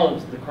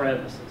loves the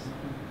crevices.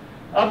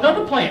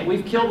 Another plant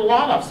we've killed a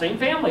lot of, same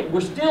family.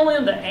 We're still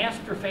in the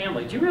aster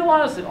family. Do you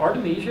realize that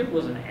Artemisia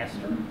was an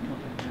aster?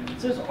 It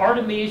says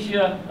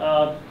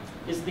Artemisia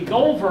is the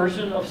gold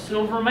version of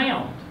silver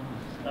mound.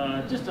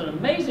 Just an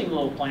amazing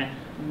little plant.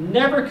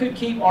 Never could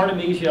keep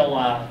Artemisia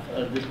alive.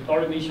 The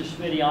Artemisia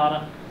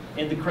schmidtiana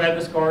in the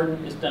crevice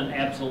garden is done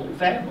absolutely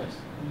fabulous.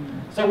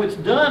 So it's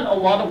done a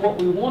lot of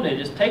what we wanted.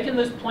 It's taking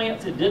those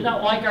plants that did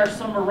not like our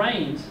summer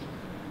rains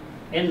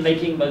and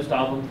making most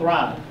of them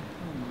thrive.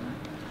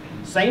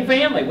 Same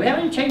family. We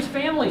haven't even changed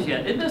families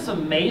yet. Isn't this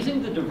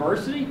amazing, the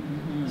diversity?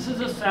 This is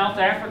a South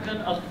African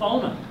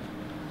Athona.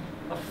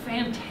 A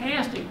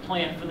fantastic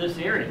plant for this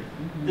area.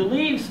 The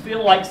leaves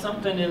feel like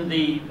something in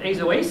the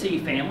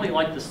Azoaceae family,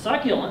 like the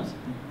succulents,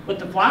 but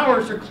the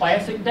flowers are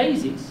classic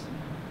daisies.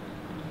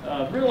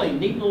 Really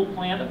neat little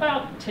plant,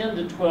 about 10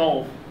 to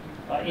 12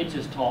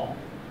 inches tall.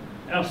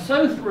 And I was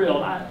so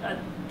thrilled. I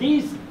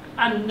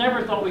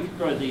never thought we could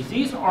grow these.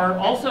 These are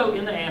also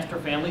in the aster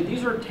family.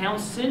 These are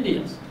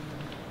Townsenddias.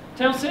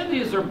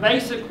 Townsenddias are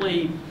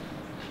basically,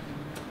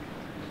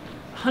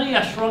 honey,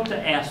 I shrunk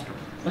to aster.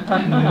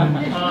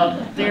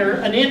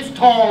 They're an inch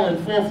tall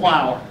in full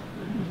flower.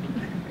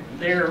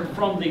 They're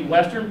from the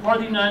western part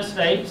of the United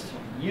States,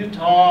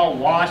 Utah,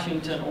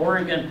 Washington,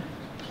 Oregon,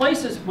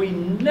 places we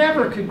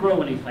never could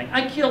grow anything.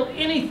 I killed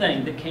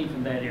anything that came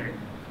from that area.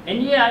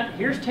 And yet,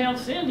 here's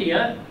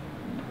Townsenddia.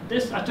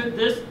 I took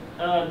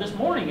this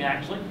morning,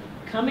 actually,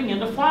 coming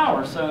into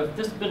flower. So if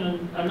this had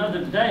been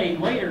another day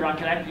later, I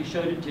could actually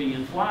show it to you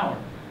in flower.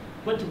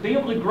 But to be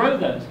able to grow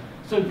those.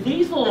 So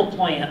these little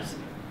plants,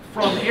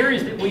 from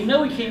areas that we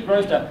know we can't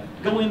grow stuff,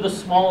 go in the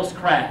smallest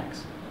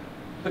cracks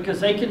because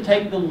they can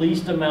take the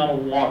least amount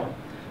of water.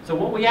 So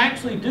what we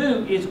actually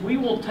do is we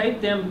will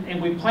take them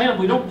and we plant them.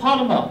 We don't pot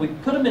them up. We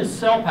put them in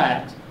cell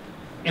packs.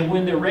 And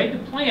when they're ready to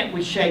plant,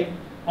 we shake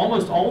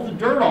almost all the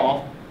dirt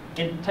off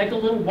and take a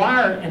little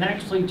wire and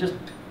actually just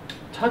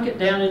tuck it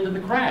down into the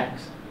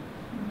cracks.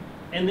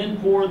 And then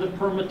pour the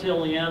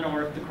permatil in,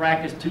 or if the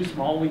crack is too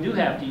small, we do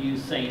have to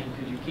use sand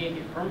because you can't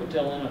get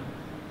permatil in a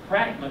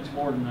crack much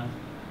more than a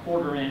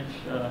 1/4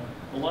 inch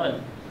below.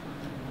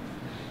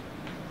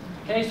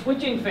 Okay,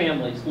 switching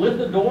families.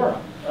 Lithidora.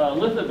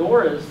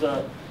 Lithidora is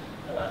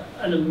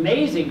an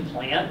amazing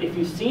plant. If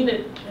you've seen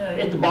it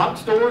at the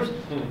box stores,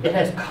 it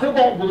has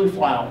cobalt blue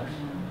flowers.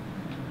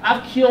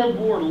 I've killed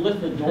more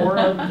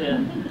Lithidora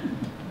than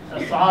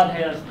Assad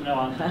has. No,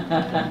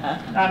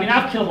 I mean,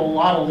 I've killed a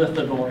lot of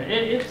Lithidora.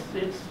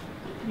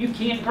 You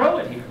can't grow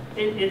it here.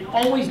 It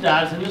always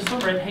dies in the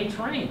summer. It hates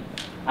rain.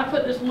 I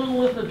put this little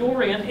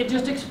Lithidora in. It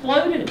just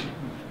exploded.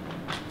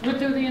 Went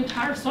through the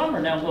entire summer.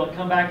 Now, will it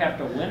come back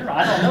after winter?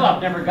 I don't know.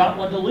 I've never got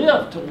one to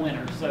live to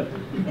winter, so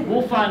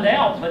we'll find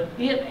out. But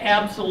it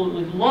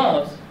absolutely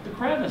loves the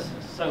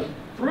crevices. So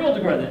thrilled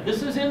to grow that.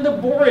 This is in the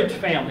borage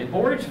family.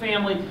 Borage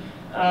family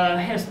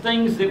has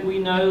things that we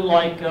know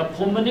like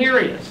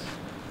pulmonarias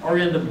are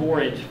in the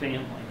borage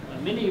family.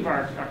 Many of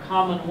our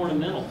common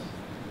ornamentals.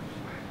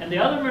 And the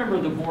other member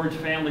of the borage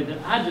family that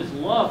I just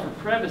love for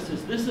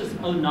crevices, this is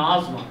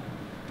onosma.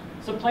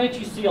 It's a plant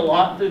you see a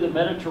lot through the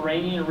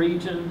Mediterranean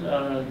region,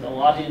 a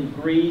lot in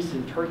Greece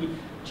and Turkey,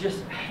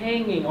 just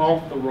hanging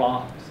off the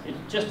rocks. It's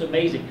just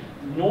amazing.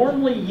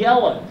 Normally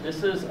yellow.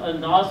 This is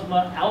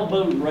Onosma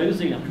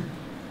alborosium.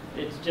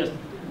 It's just,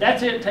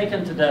 that's it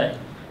taken today.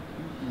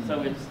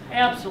 So it's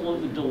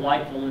absolutely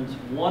delightful, and it's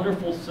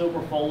wonderful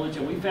silver foliage,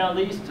 and we found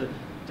these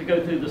to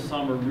go through the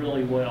summer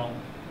really well.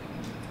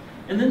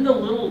 And then the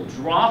little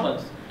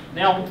dravas.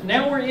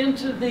 Now we're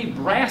into the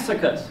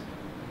brassicas.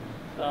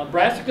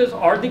 Brassicas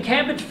are the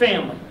cabbage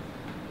family.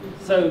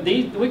 So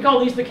we call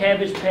these the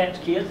Cabbage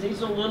Patch Kids.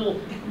 These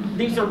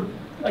are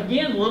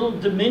again little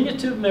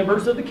diminutive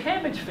members of the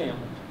cabbage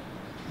family.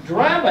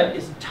 Draba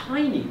is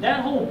tiny.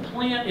 That whole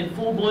plant in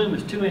full bloom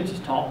is 2 inches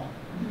tall.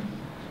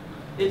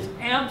 It's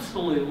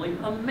absolutely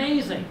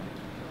amazing.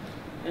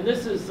 And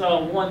this is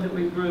one that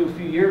we grew a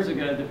few years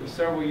ago that was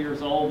several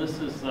years old. This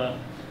is,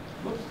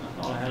 whoops,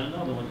 I thought I had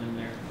another one in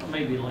there. Or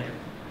maybe later.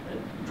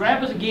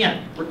 Drabas,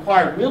 again,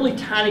 require really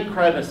tiny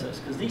crevices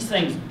because these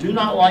things do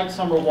not like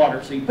summer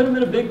water. So you put them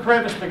in a big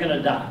crevice, they're going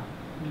to die.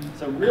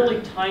 So really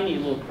tiny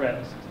little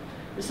crevices.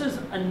 This is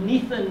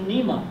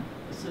Anethanema.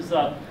 This is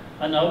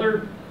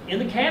another in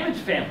the cabbage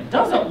family.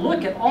 Doesn't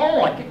look at all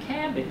like a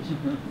cabbage.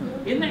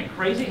 Isn't that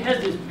crazy? It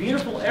has this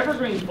beautiful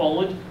evergreen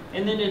foliage,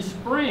 and then in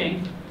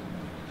spring,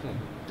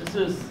 this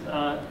is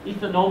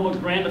Ethanoma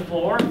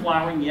grandiflora,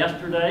 flowering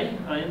yesterday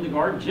in the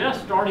garden,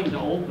 just starting to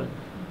open.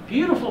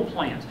 Beautiful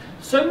plants.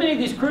 So many of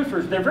these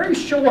crucifers, they're very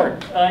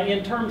short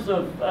in terms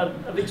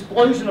of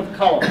explosion of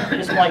color.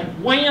 It's like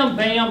wham,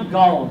 bam,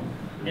 gone,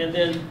 and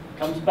then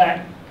comes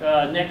back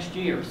next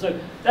year. So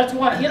that's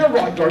why in a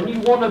rock garden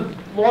you want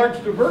a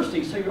large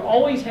diversity. So you're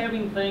always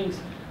having things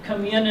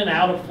come in and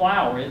out of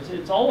flower.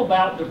 It's all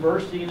about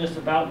diversity, and it's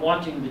about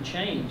watching the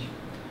change.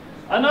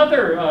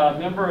 Another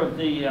member of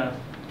the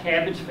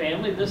cabbage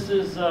family, this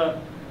is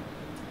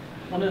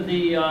one of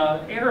the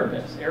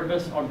Arabis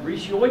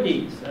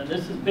arboretioides. And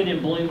this has been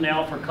in bloom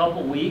now for a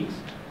couple weeks,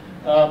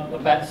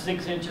 about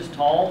 6 inches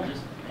tall,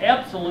 just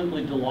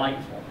absolutely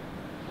delightful.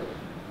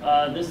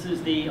 This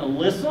is the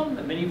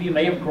alyssum. Many of you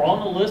may have grown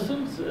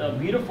alyssums, a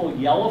beautiful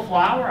yellow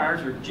flower.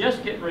 Ours are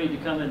just getting ready to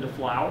come into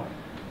flower.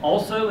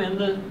 Also in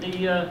the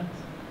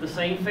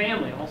same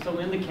family, also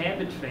in the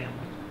cabbage family.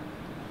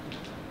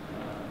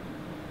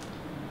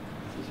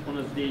 This is one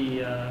of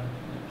the,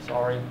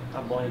 sorry,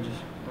 my brain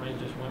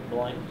just went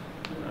blank.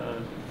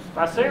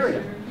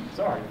 Phaceria,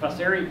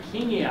 Phaceria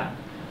kingia.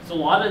 It's a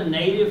lot of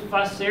native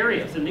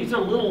Phacerias, and these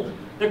are little,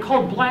 they're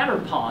called bladder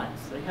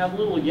pods. They have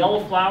little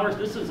yellow flowers.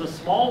 This is a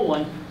small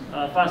one,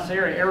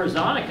 Phaceria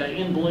arizonica,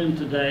 in bloom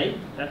today.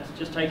 That's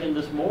just taken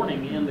this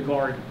morning in the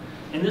garden.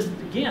 And this,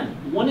 again,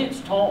 1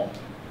 inch tall.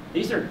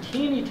 These are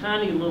teeny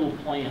tiny little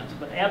plants,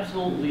 but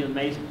absolutely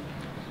amazing.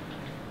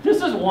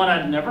 This is one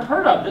I'd never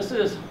heard of. This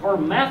is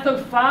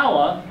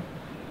Hermathophila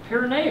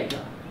pyrenaica.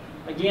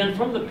 again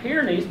from the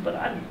Pyrenees, but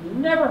I've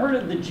never heard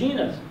of the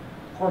genus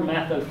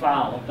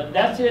Hermatophylla. But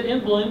that's it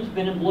in bloom. It's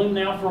been in bloom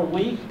now for a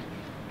week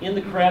in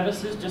the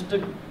crevices. Just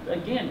a,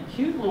 again,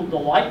 cute little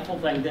delightful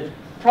thing that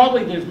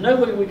probably there's no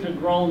way we could have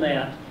grown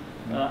that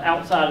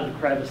outside of the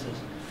crevices.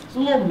 It's a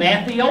little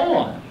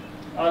Matthiola.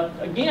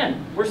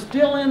 Again, we're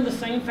still in the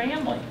same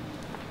family.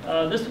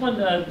 This one,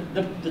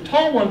 the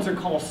tall ones are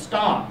called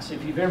stocks.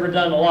 If you've ever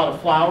done a lot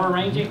of flower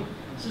arranging,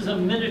 this is a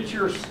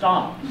miniature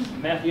stock,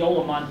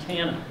 Matthiola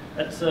montana.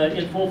 That's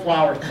in full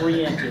flower,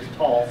 3 inches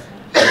tall.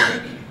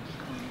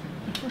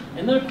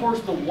 And then, of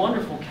course, the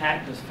wonderful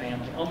cactus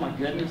family. Oh my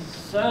goodness,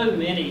 so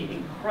many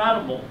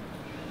incredible,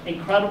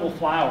 incredible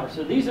flowers.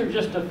 So these are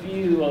just a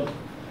few of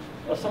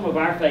some of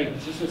our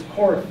favorites. This is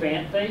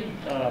Coryphanthe,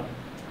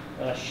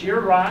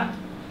 sheer rye.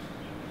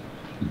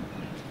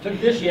 Took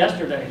this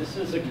yesterday. This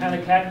is a kind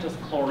of cactus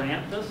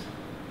Chloranthus.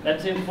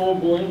 That's in full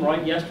bloom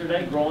right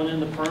yesterday, growing in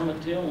the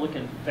permatil,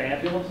 looking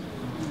fabulous.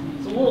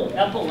 It's a little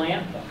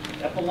Epilantha,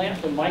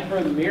 Epilantha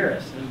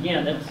micromiris. And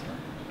again, that's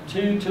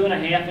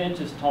 2.5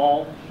 inches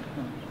tall.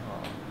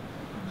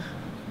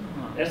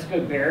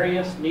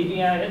 Escobarius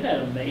needii, isn't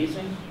that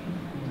amazing?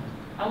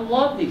 I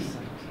love these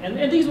things.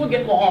 And these will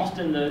get lost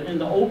in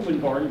the open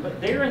garden, but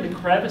they're in the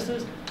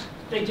crevices.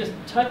 They just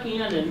tuck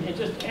in and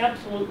just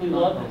absolutely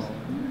love this.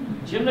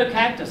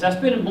 Gymnocactus, that's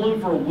been in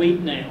bloom for a week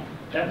now.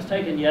 That was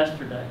taken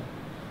yesterday.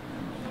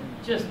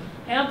 Just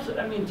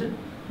absolutely, I mean,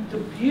 the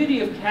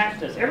beauty of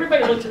cactus.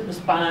 Everybody looks at the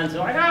spines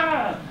and like,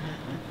 ah,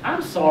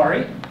 I'm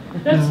sorry.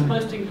 That's the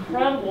most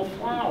incredible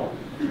flower.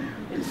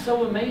 It's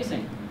so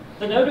amazing.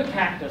 The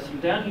Notocactus from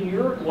down in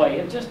Uruguay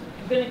have just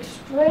been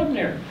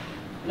extraordinary.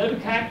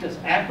 Notocactus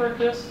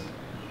apricus,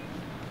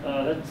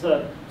 that's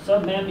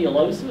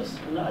submamulosus.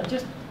 And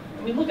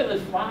I mean, look at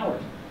those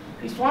flowers.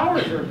 These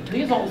flowers are,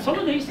 some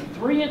of these are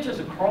 3 inches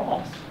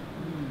across.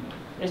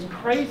 It's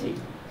crazy.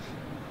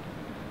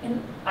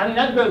 And I mean,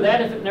 I'd grow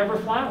that if it never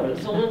flowered.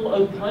 It's a little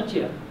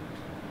Opuntia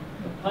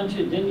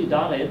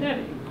denudata. Isn't that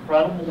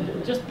incredible?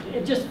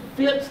 It just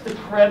fits the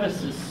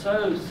crevices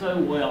so, so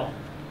well.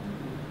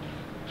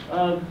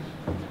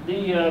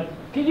 The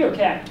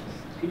Pediocactus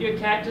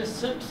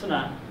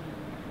simpsoni.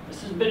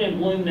 This has been in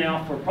bloom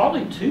now for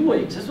probably 2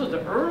 weeks. This was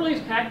the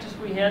earliest cactus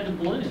we had to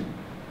bloom.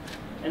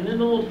 And then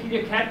the little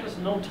Pediocactus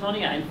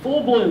Knowltonia in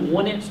full bloom,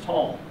 1 inch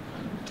tall.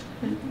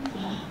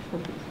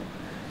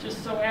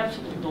 Just so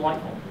absolutely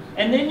delightful.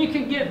 And then you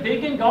can get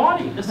big and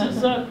gaudy. This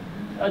is a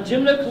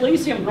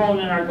Gymnocalycium growing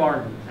in our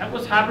garden. That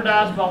was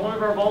hybridized by one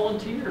of our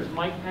volunteers,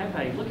 Mike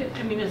Pepe. Look at,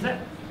 I mean, is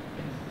that,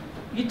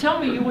 you tell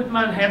me you wouldn't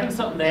mind having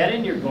something that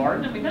in your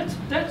garden? I mean,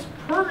 that's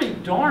pretty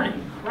darn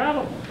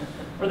incredible.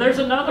 Or there's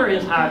another of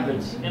his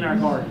hybrids in our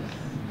garden.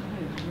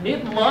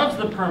 It loves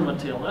the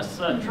permatil. That's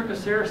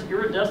Trichoceros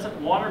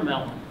iridescent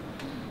watermelon.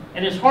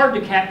 And it's hard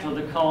to capture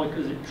the color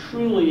because it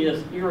truly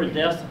is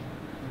iridescent.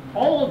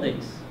 All of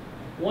these,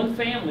 one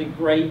family,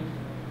 great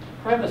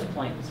crevice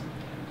plants.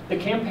 The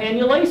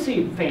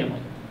Campanulaceae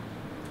family.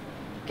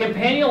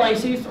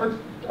 Campanulaceae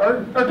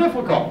are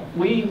difficult.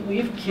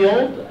 We've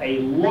killed a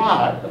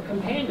lot of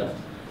campanula.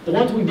 The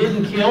ones we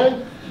didn't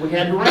kill, we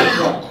had to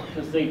run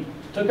because they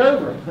took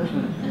over.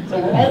 So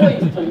we're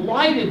always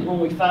delighted when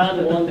we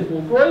find one that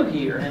will grow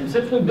here. And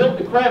since we built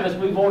the crevice,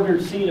 we've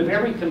ordered seed of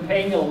every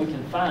campanula we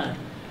can find.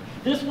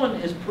 This one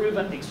has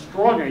proven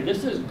extraordinary.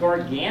 This is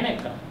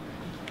Garganica.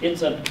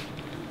 It's a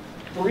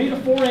 3 to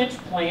 4 inch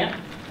plant,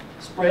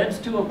 spreads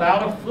to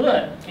about a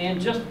foot,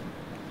 and just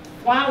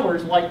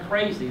flowers like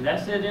crazy.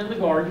 That's it in the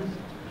garden.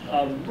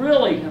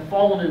 Really have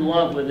fallen in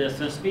love with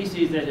this, a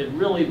species that had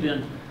really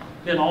been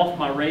off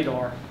my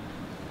radar.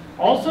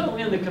 Also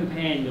in the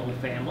campanula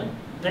family,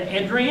 the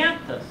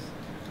Adrianthus.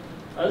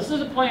 This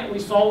is a plant we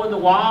saw in the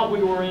wild.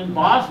 We were in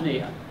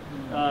Bosnia.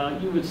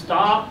 You would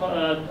stop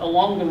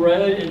along the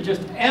road and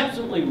just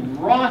absolutely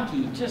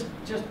rocky, just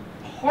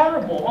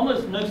horrible,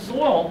 almost no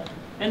soil,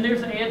 and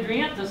there's an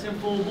Adrianthus in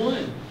full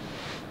bloom.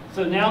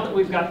 So now that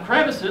we've got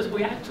crevices,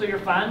 we actually are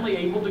finally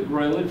able to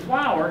grow and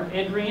flower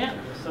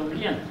Adrianthus. So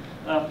again,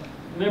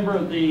 member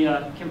of the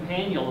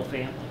campanula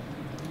family.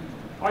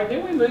 All right,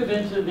 then we move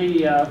into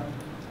the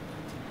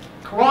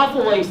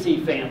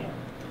Coryphalaceae family,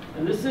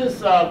 and this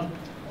is an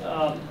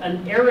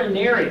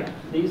Arenaria.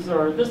 There's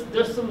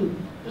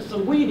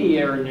some weedy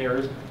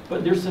Arenaras,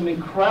 but there's some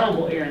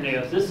incredible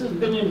Arenaras. This has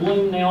been in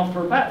bloom now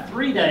for about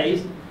 3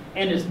 days,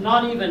 and it's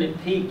not even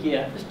at peak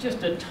yet. It's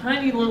just a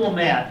tiny little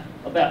mat,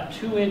 about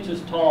 2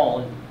 inches tall,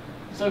 and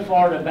so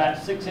far at about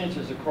 6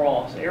 inches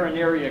across.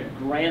 Arenaria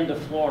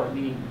grandiflora,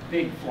 meaning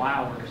big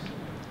flowers.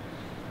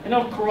 You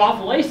know,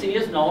 Coryphalaceae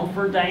is known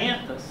for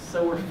dianthus,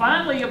 so we're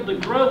finally able to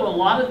grow a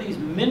lot of these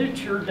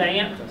miniature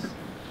dianthus.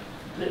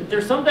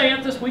 There's some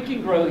dianthus we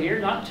can grow here,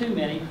 not too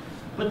many,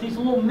 but these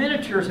little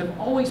miniatures have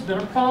always been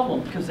a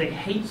problem because they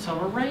hate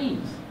summer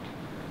rains.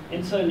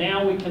 And so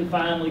now we can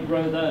finally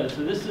grow those.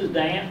 So this is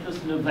Dianthus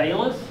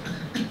novalis,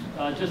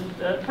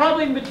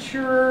 probably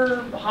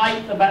mature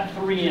height about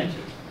 3 inches.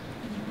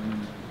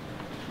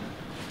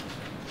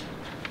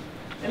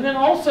 And then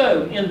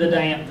also in the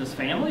Dianthus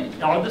family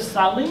are the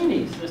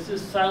Silenes. This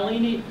is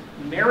Silene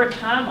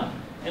maritima.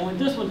 And when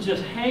this one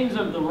just hangs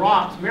over the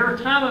rocks,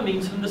 Maritima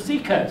means from the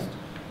seacoast.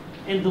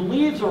 And the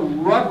leaves are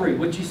rubbery,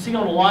 which you see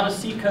on a lot of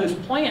seacoast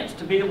plants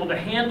to be able to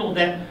handle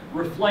that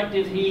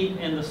reflective heat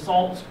and the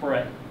salt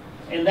spray.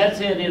 And that's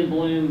it in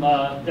bloom.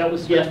 That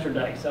was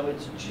yesterday, so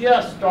it's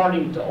just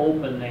starting to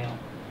open now.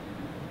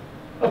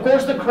 Of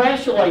course, the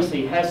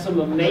Crasulaceae has some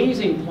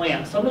amazing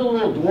plants. Some of the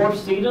little dwarf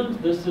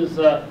sedums. This is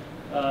the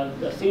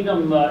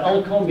sedum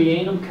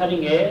helicombianum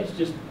cutting edge.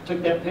 Just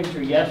took that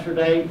picture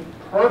yesterday.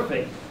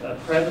 Perfect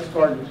crevice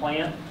garden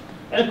plant.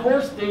 And of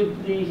course,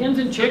 the hens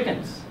and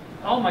chickens.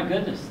 Oh my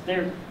goodness,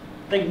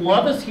 they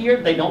love us here.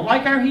 They don't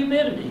like our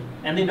humidity,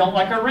 and they don't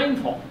like our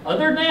rainfall.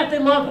 Other than that, they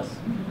love us.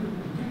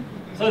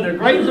 So they're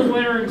great in the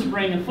winter and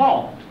spring and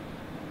fall.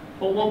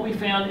 But what we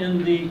found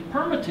in the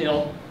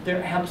permatill,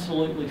 they're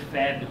absolutely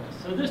fabulous.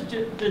 So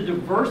the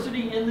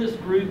diversity in this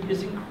group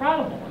is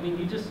incredible. I mean,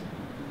 you just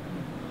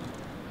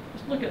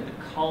look at the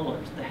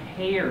colors, the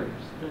hairs.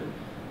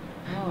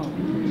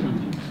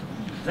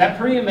 Is that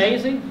pretty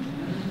amazing?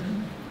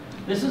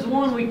 This is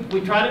one,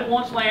 we tried it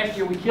once last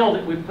year, we killed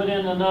it. We put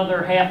in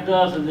another half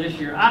dozen this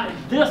year.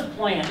 This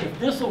plant, if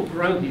this will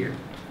grow here,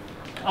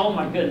 oh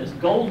my goodness,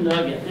 gold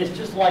nugget. It's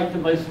just like the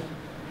most,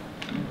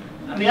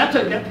 I mean, I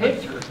took that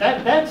picture.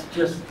 That's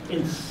just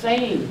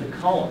insane, the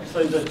color.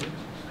 So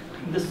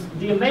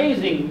the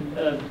amazing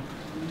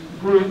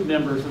group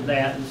members of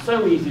that is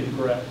so easy to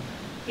grow.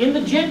 In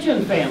the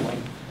gentian family,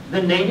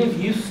 the native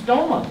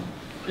eustoma.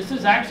 This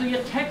is actually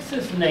a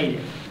Texas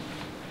native.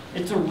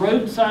 It's a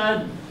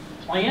roadside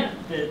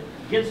plant that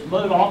gets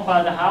mowed off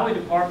by the highway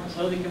department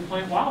so they can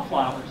plant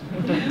wildflowers.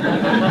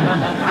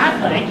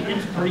 I think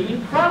it's pretty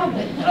incredible.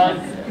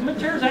 It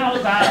matures out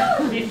about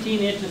 15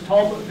 inches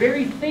tall, but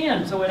very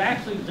thin, so it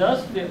actually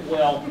does fit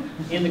well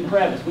in the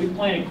crevice. We've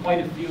planted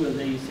quite a few of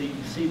these, so you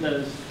can see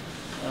those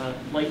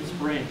late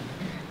spring.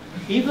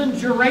 Even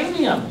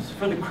geraniums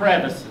for the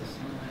crevices.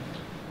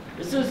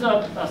 This is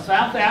a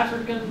South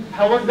African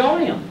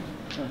pelargonium.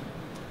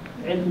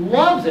 And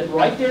loves it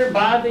right there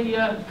by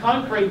the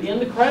concrete in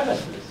the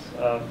crevices.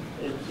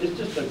 It's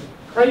just a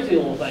crazy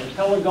little thing,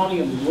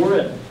 Pelargonium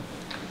lurid.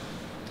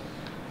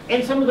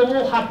 And some of the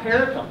little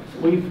hypericums.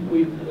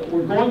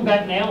 We're going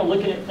back now and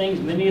looking at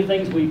things, many of the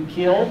things we've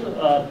killed.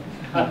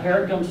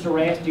 Hypericum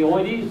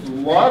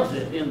cerastioides loves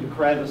it in the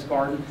crevice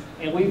garden.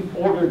 And we've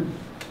ordered,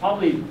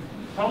 probably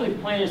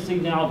planted a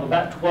seed now of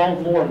about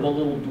 12 more of the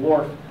little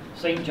dwarf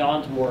St.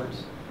 John's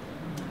worts.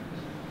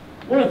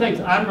 One of the things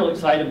I'm really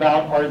excited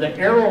about are the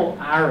aryl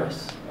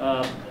iris.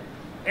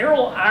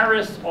 Aryl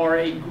iris are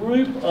a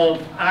group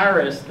of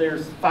iris.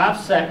 There's 5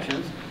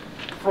 sections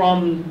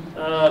from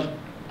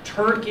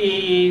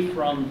Turkey,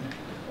 from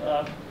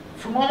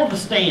all the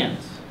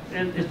stands.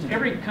 It's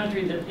every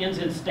country that ends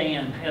in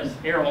stand has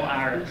aryl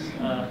iris.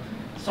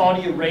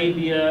 Saudi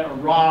Arabia,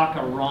 Iraq,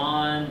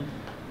 Iran.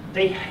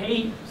 They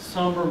hate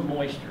summer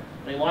moisture.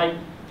 They like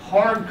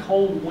hard,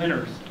 cold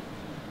winters.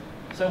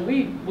 So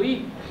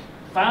we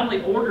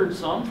finally ordered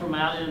some from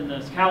out in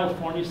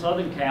California,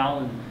 Southern Cal,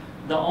 and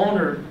the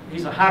owner,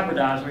 he's a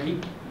hybridizer,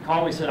 he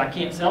called me and said, I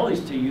can't sell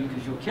these to you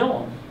because you'll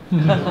kill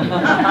them.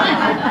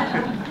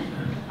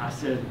 I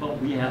said, but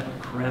we have a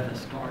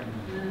crevice garden.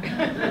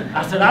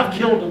 I said, I've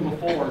killed them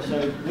before.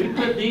 So we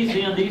put these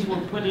in. These were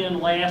put in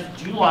last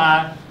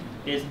July.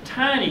 It's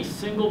tiny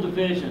single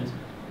divisions.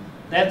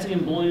 That's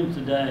in bloom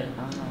today.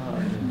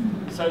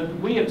 So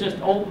we have just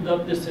opened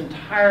up this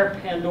entire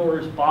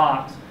Pandora's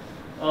box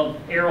of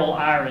aryl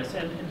iris,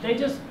 and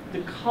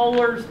the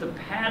colors, the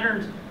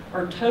patterns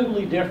are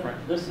totally different.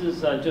 This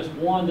is just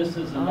one, this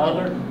is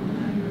another.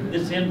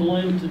 It's in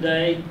bloom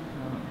today.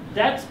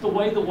 That's the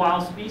way the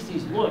wild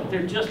species look.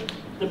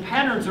 The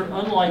patterns are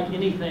unlike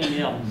anything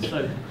else.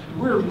 So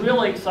we're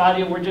really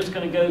excited. We're just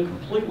going to go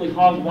completely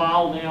hog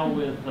wild now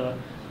with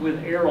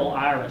aryl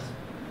iris.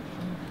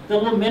 The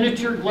little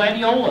miniature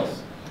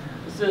gladiolus.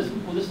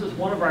 This is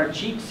one of our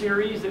cheek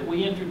series that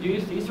we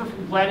introduced. These are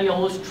from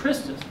Gladiolus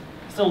tristis.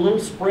 It's a little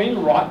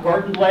spring rock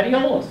garden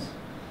gladiolus.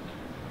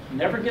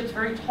 Never gets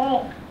very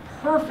tall.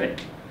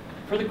 Perfect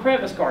for the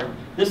crevice garden.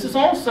 This is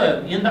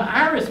also in the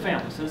iris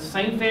family, so the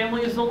same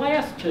family as the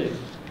last two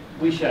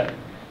we showed.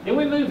 Then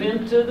we move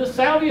into the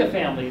salvia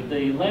family,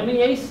 the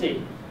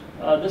Lamiaceae.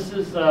 This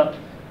is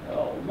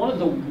one of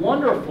the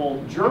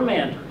wonderful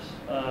germanders,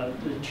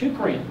 the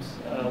teucriums.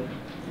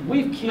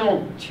 We've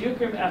killed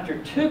teucrium after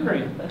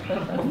teucrium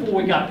before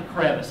we got to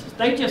crevices.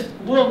 They just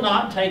will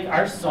not take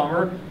our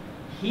summer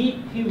heat,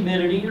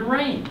 humidity, and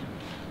rain.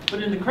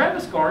 But in the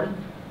crevice garden,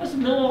 that's the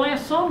middle of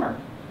last summer.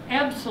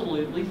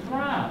 Absolutely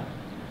thrive.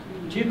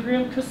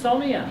 Teucrium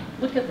cassonia,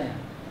 look at that.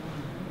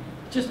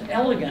 Just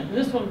elegant.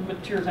 This one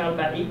matures out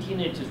about 18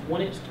 inches,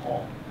 1 inch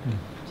tall.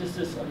 Just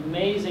this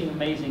amazing,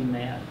 amazing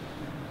mat.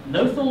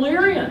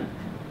 Nothalerian.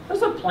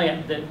 That's a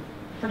plant that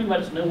pretty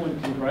much no one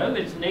can grow.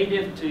 It's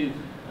native to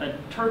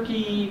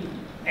Turkey,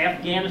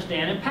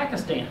 Afghanistan, and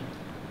Pakistan.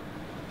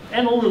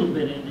 And a little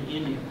bit into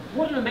India.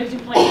 What an amazing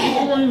plant.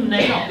 In bloom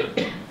now.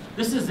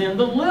 This is in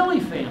the lily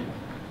family.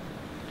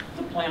 It's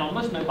a plant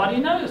almost nobody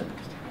knows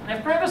because they don't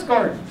have crevice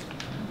gardens.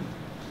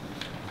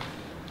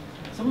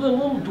 Some of the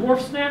little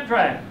dwarf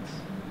snapdragons.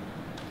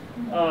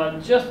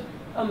 Just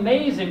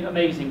amazing,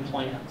 amazing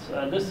plants.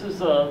 This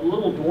is a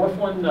little dwarf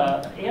one,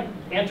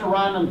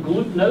 Antirrhinum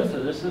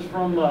glutinosa. This is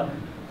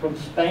from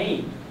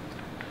Spain.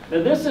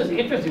 Now this is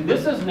interesting.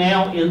 This is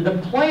now in the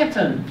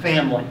plantain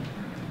family.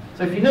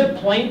 So if you know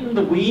plantain,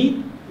 the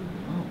weed,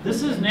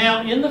 this is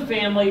now in the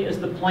family as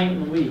the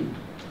plantain weed.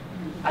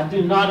 I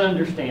do not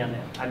understand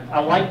that. I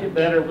liked it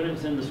better when it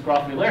was in the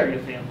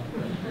Scrophularia family.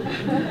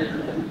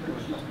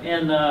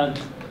 And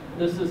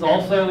this is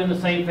also in the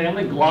same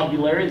family,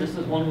 Globularia. This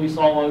is one we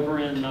saw over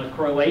in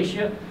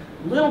Croatia.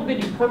 Little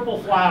bitty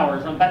purple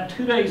flowers. I'm about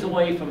 2 days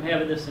away from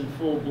having this in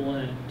full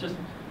bloom. Just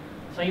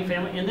same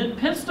family. And then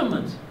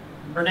penstemons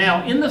are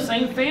now in the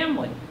same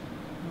family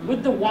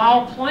with the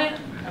wild plant.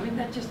 I mean,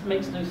 that just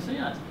makes no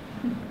sense.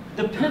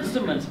 The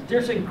penstemons,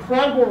 there's an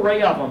incredible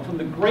array of them from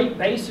the Great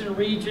Basin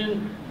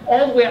region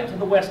all the way up to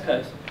the West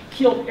Coast.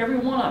 Killed every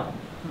one of them.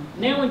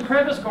 Now in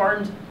crevice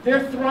gardens,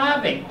 they're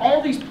thriving.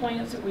 All these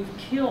plants that we've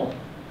killed,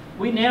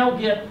 we now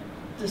get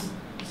this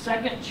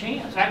second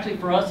chance. Actually,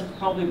 for us, it's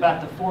probably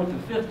about the 4th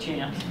or 5th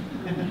chance.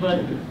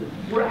 But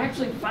we're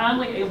actually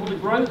finally able to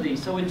grow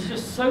these. So it's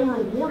just so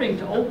rewarding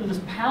to open this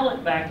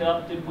palette back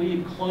up that we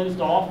had closed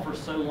off for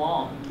so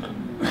long.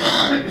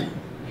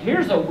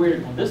 Here's a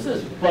weird one. This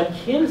is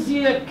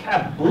Buckinsia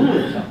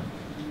cabulata.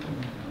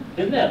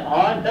 Isn't that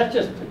odd? That's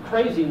just a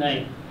crazy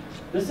name.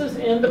 This is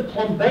in the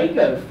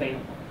plumbago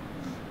family,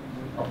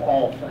 of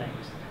all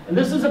things. And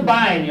this is a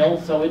biennial,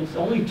 so it's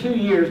only 2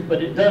 years,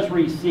 but it does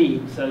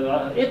reseed.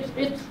 So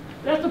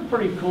that's a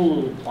pretty cool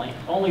little plant.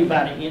 Only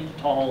about 1 inch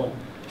tall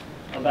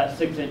and about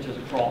 6 inches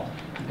across.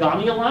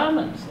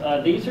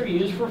 Gonialimens. These are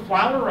used for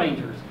flower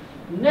arrangers.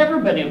 Never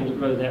been able to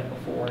grow that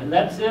before, and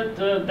that's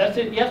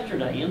it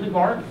yesterday in the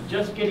garden,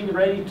 just getting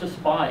ready to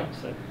spike.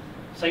 So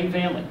same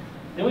family.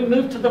 Then we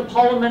move to the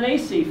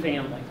Polymenaceae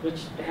family,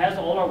 which has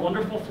all our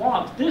wonderful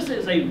phlox. This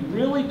is a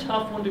really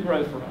tough one to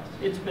grow for us.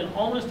 It's been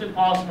almost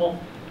impossible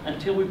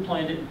until we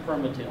planted it in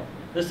permatil.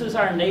 This is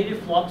our native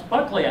Phlox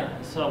bucklei.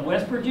 It's a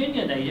West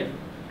Virginia native.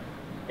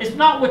 It's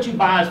not what you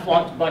buy as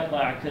Phlox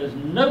bucklei, because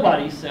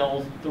nobody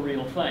sells the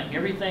real thing.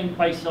 Everything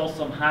place sells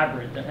some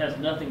hybrid that has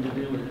nothing to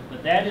do with it.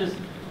 But that is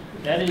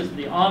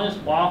the honest,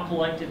 wild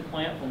collected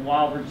plant from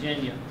Wild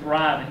Virginia,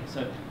 thriving.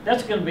 So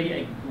that's going to be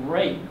a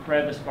great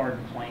crevice garden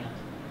plant.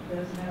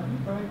 Does it have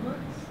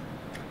fragrance?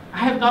 I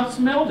have not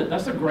smelled it.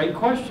 That's a great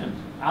question.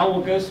 I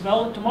will go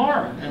smell it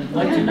tomorrow and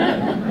let you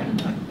know.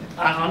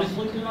 I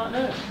honestly do not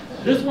know.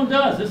 This one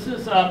does. This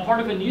is part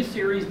of a new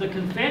series, the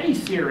Confetti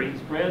series,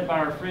 bred by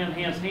our friend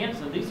Hans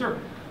Hansen. These are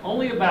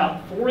only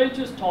about 4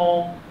 inches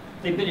tall.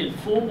 They've been in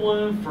full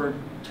bloom for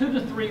 2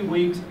 to 3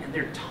 weeks, and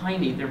they're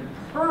tiny. They're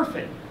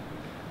perfect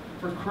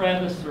for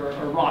crevice or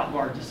rock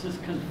garden. This is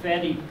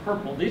Confetti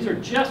purple. These are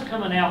just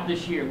coming out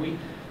this year. We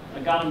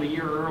got them a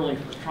year early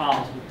for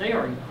trials, but they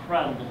are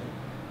incredible.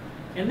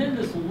 And then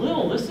this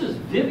is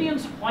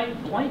Vivian's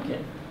white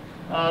blanket.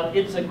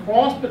 It's a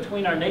cross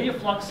between our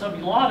native Phlox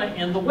subulata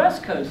and the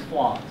West Coast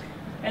Phlox.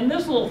 And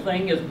this little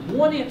thing is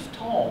 1 inch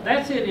tall.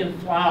 That's it in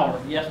flower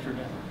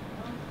yesterday.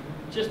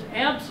 Just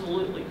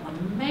absolutely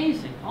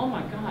amazing. Oh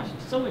my gosh,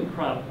 it's so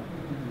incredible.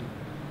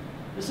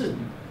 This is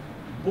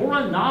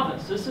Bora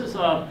novis. This is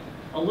a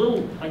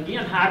little,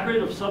 again,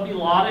 hybrid of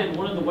subulata and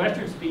one of the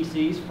western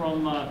species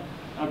from a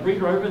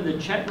breeder over in the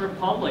Czech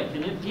Republic.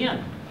 And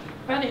again,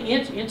 about 1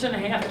 inch, 1.5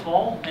 inches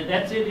tall, and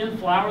that's it in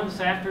flower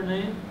this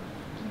afternoon.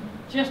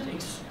 Just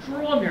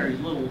extraordinary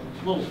little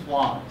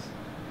phlox.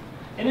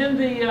 And in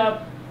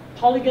the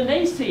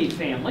Polygonaceae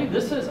family,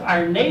 this is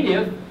our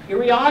native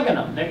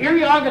Eriogonum. Now,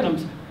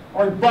 Eriogonums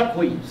are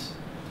buckwheats.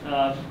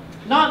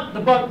 Not the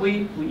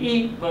buckwheat we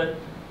eat, but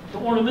the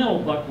ornamental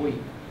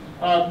buckwheat.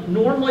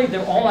 Normally,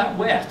 they're all out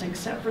west,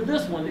 except for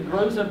this one that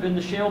grows up in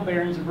the shale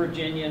barrens of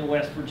Virginia and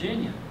West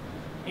Virginia.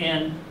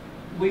 And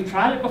we've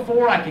tried it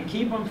before. I could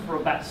keep them for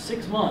about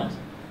 6 months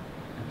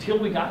until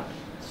we got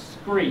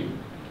scree.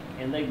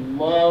 And they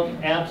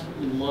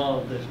absolutely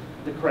love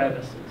the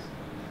crevices.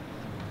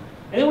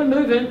 And then we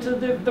move into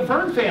the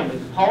fern family,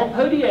 the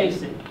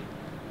Polypodiaceae.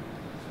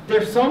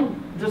 There's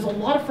a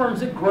lot of ferns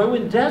that grow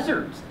in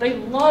deserts. They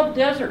love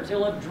deserts. They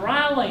love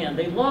dry land.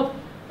 They love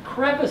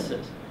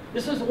crevices.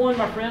 This is one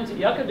my friends at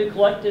Yucca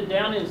collected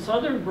down in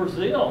southern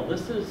Brazil.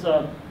 This is,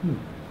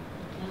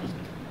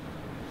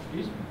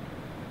 excuse me.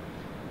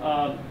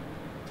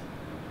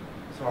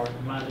 Sorry,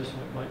 mine just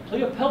went blank.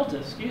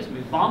 Pleopeltis, excuse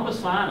me,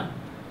 Bombacina.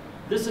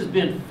 This has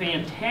been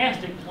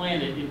fantastic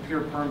planted in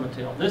pure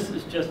permatil. This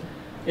is just,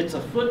 it's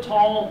 1 foot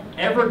tall,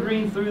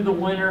 evergreen through the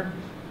winter,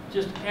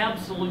 just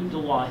absolute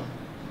delight.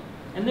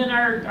 And then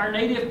our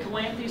native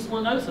Calanthes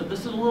lanosa.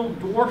 This is a little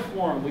dwarf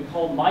form we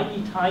call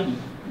Mighty Tidy,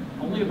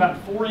 only about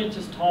 4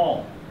 inches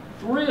tall.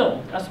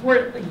 Thrilled. That's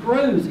where it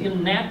grows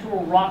in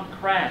natural rock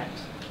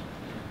cracks.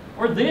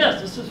 Or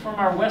this is from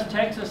our West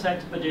Texas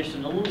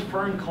expedition, a little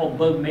fern called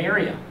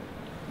Bomaria,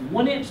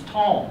 1 inch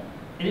tall.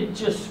 And it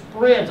just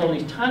spreads on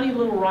these tiny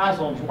little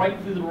rhizomes right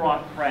through the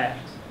rock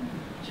cracks.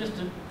 Just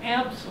an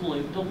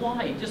absolute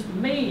delight, just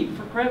made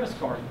for crevice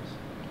gardens.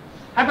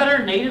 How about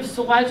our native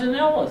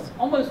Selaginellas?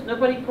 Almost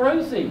nobody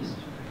grows these.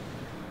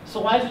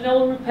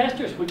 Selaginella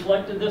rupestris, we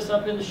collected this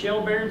up in the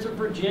shale barrens of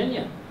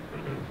Virginia.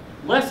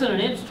 Less than 1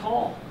 inch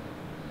tall.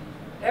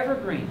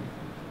 Evergreen.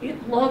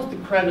 It loves the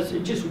crevice.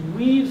 It just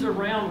weaves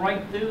around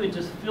right through. It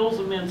just fills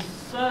them in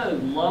so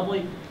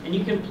lovely. And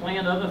you can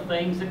plant other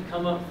things that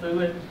come up through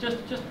it. Just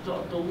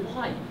a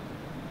delight.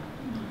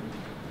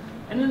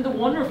 And then the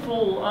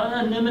wonderful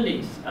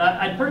anemones.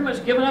 I'd pretty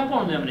much given up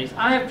on anemones.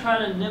 I have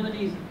tried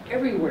anemones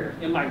everywhere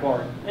in my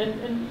garden.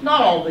 And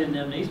not all the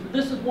anemones, but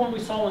this is one we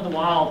saw in the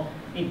wild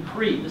in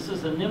Crete. This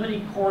is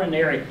Anemone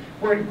coronary,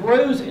 where it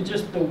grows in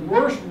just the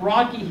worst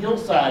rocky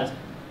hillsides,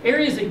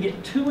 areas that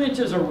get 2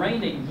 inches of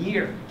rain a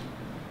year.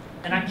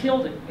 And I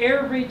killed it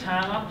every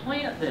time I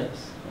plant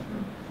this.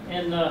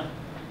 And my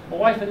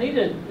wife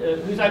Anita,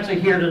 who's actually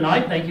here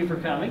tonight, thank you for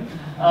coming,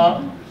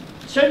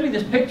 showed me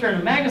this picture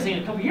in a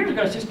magazine a couple years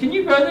ago. She says, can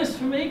you grow this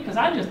for me? Because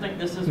I just think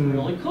this is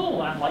really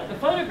cool. I'd like to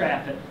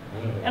photograph it.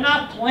 And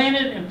I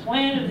planted and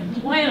planted and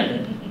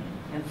planted it.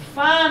 And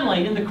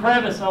finally, in the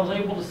crevice, I was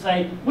able to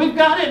say, we've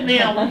got it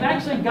now. We've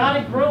actually got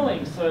it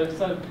growing. So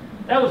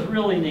that was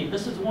really neat.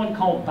 This is one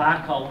called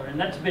Bicolor, and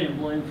that's been in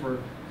bloom for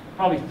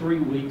probably 3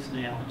 weeks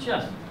now.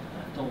 Just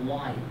a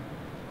delight.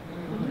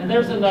 And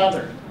there's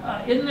another.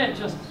 Isn't that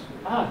just,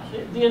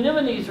 the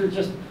anemones are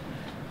just,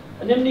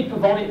 Anemone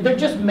pavonia, they're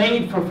just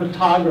made for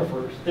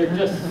photographers. They're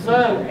just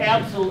so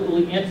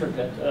absolutely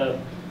intricate.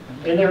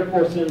 And they're, of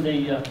course, in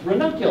the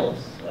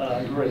ranunculus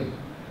group.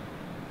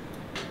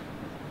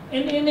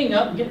 And ending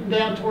up, getting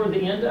down toward the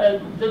end,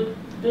 the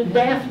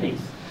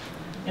Daphnes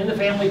in the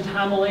family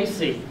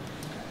Timolaceae.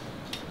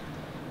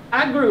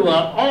 I grew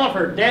up, all I've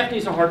heard,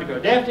 Daphnes are hard to grow,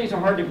 Daphnes are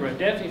hard to grow,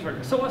 Daphnes are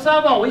hard to grow. So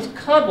I've always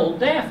cuddled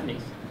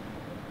Daphnes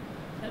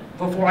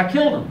before I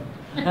killed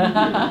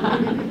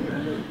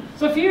them.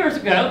 So a few years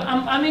ago,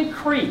 I'm in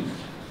Crete,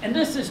 and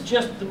this is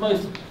just the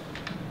most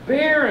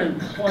barren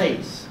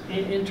place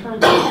in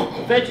terms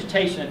of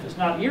vegetation if it's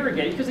not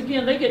irrigated, because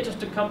again, they get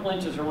just a couple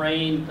inches of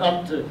rain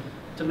up to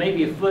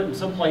maybe a foot in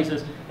some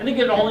places, and they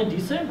get it all in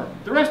December.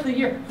 The rest of the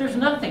year, there's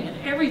nothing, and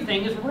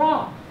everything is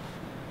raw.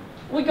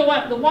 We go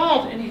out in the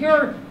wild, and here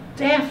are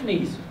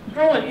Daphnes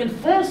growing in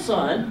full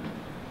sun,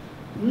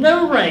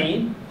 no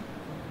rain,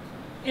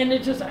 and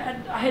it just,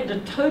 I had to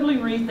totally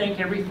rethink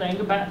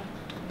everything about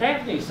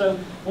Daphnes. So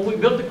when we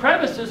built the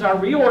crevices, I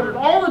reordered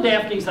all the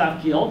Daphnes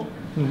I've killed,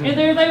 and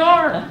there they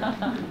are.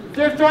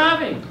 They're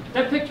thriving.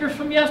 That picture's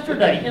from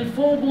yesterday, in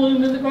full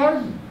bloom in the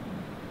garden.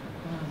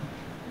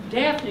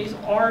 Daphnes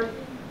are,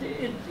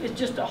 it's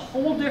just a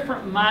whole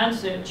different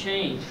mindset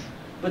change.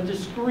 But the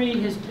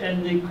screen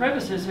and the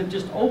crevices have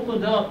just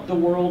opened up the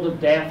world of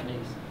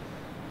Daphnes.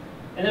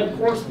 And then, of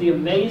course, the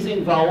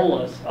amazing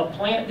violas, a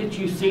plant that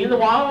you see in the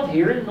wild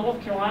here in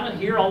North Carolina.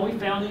 Here, we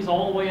found these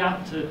all the way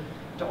out to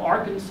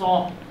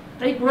Arkansas.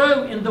 They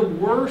grow in the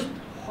worst,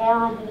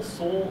 horrible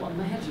soil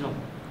imaginable.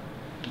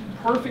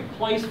 Perfect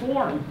place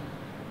for them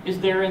is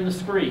there in the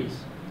screes.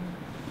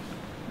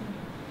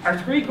 Our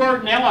scree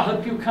garden now, I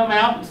hope you'll come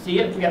out and see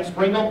it. We've got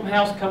spring open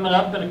house coming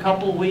up in a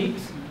couple of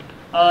weeks.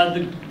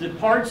 The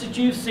parts that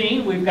you've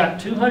seen, we've got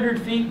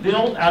 200 feet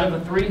built out of a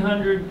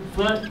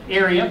 300-foot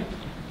area.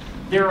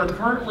 There are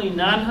currently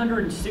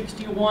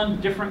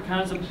 961 different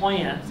kinds of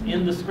plants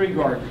in the scree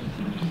garden.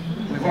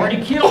 We've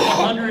already killed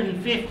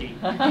 150.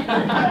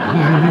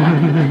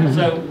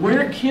 So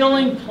we're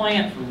killing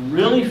plants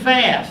really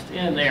fast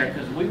in there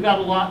because we've got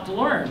a lot to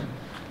learn.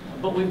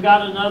 But we've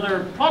got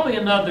probably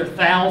another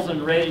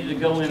 1,000 ready to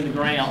go in the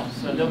ground.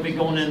 So they'll be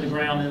going in the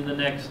ground in the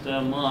next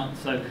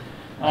month. So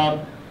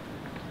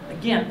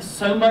again,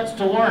 so much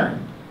to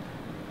learn.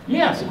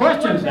 Yes,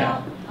 questions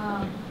now.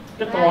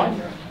 Get the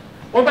line.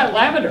 What about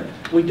lavender?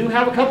 We do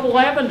have a couple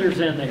lavenders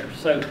in there.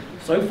 So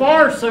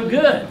far, so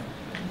good.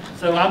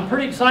 So I'm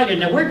pretty excited.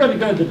 Now we're going to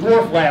go to the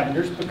dwarf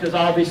lavenders because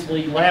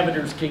obviously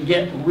lavenders can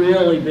get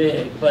really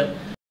big. But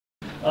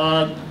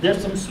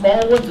there's some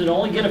small ones that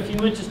only get a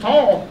few inches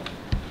tall.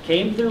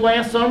 Came through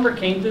last summer,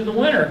 came through the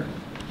winter.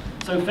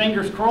 So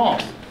fingers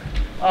crossed.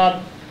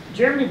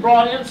 Jeremy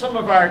brought in some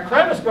of our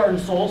crevice garden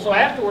soil. So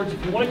afterwards,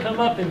 if you want to come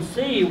up and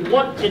see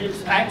what it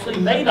is actually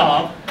made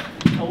of,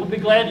 we'll be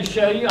glad to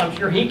show you. I'm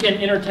sure he can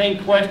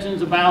entertain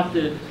questions about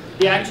the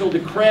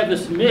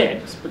crevice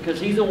mix because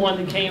he's the one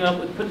that came up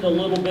with putting a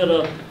little bit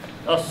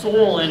of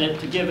soil in it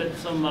to give it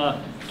some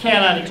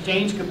cation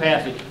exchange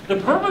capacity. The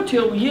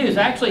permatill we use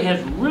actually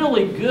has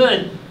really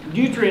good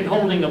nutrient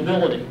holding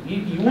ability.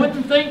 You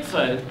wouldn't think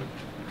so.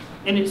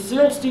 And it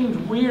still seems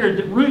weird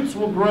that roots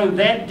will grow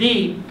that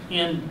deep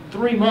in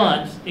 3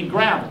 months in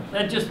gravel.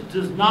 That just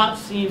does not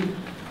seem,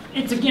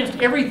 it's against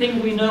everything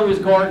we know as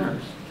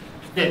gardeners.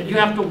 That you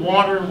have to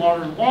water and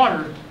water and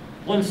water.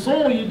 Well, in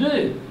soil you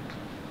do.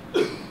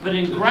 But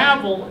in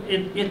gravel,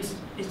 it's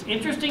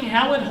interesting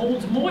how it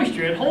holds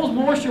moisture. It holds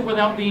moisture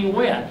without being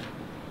wet.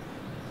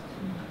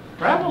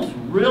 Gravel's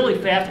really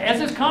fast,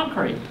 as is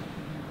concrete.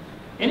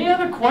 Any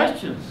other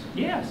questions?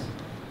 Yes?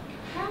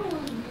 How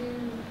will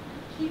you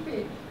keep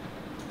it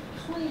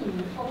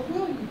clean, or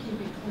will you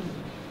keep it clean?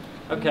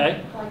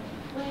 Okay. Like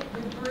plant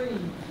debris,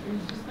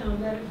 there's just kind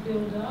of let it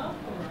build up,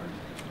 or?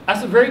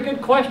 That's a very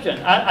good question.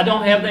 I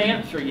don't have the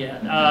answer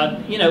yet.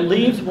 You know,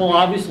 leaves will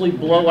obviously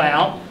blow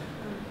out.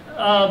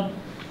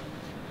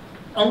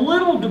 A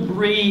little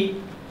debris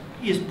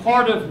is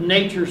part of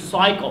nature's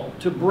cycle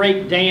to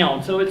break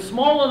down. So it's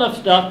small enough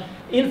stuff,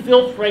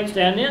 infiltrates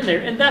down in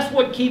there, and that's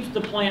what keeps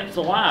the plants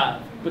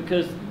alive.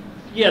 Because,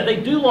 yeah, they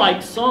do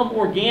like some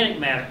organic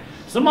matter.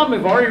 Some of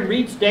them have already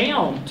reached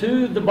down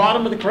to the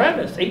bottom of the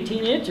crevice,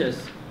 18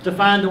 inches, to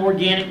find the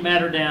organic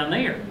matter down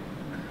there.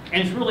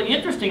 And it's really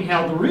interesting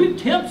how the root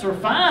tips are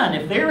fine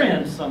if they're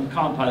in some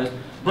compost,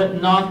 but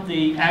not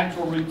the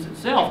actual roots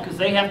itself, because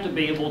they have to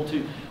be able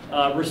to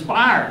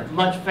respire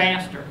much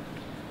faster.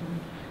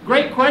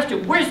 Great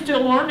question. We're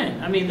still learning.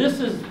 I mean,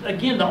 this is,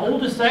 again, the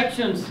oldest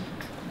section's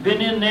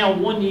been in now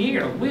 1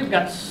 year. We've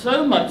got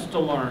so much to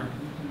learn.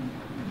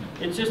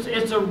 It's just,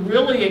 it's a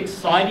really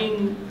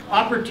exciting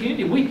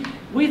opportunity.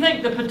 We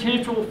think the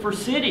potential for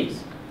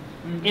cities,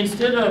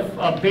 instead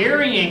of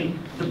burying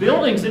the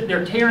buildings that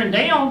they're tearing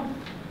down,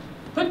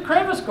 put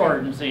crevice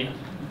gardens in.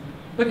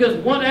 Because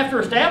after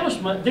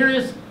establishment,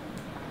 there's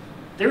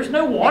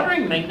no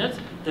watering maintenance,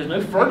 there's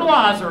no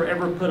fertilizer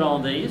ever put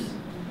on these.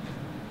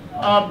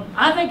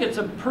 I think it's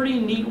a pretty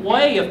neat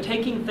way of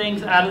taking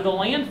things out of the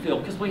landfill,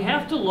 because we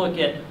have to look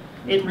at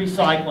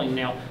recycling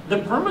now. The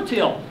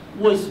permatil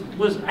was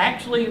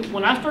actually,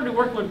 when I started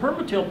working with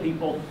permatil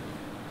people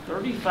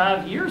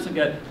 35 years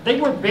ago,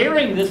 they were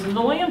burying this in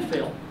the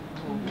landfill.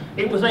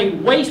 It was a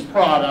waste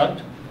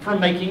product for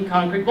making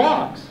concrete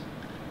blocks.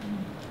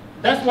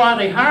 That's why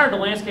they hired a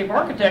landscape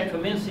architect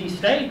from NC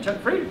State, Chuck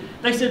Frieder.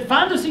 They said,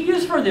 find us a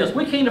use for this.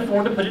 We can't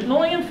afford to put it in the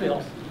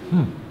landfills.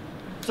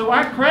 So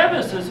our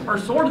crevices are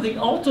sort of the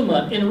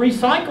ultimate in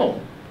recycle,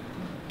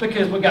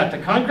 because we got the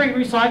concrete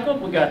recycled,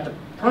 we got the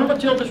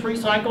permatil that's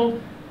recycled,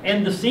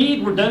 and the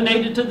seed were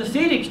donated to the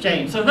seed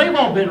exchange. So they've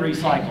all been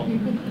recycled.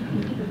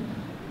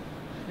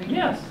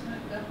 Yes?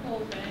 That whole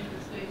bank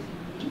is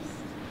facing east?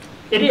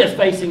 It is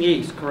facing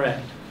east,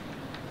 correct.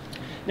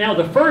 Now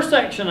the first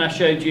section I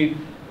showed you,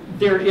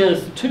 there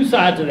is two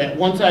sides of that.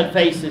 One side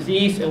faces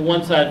east and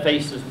one side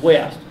faces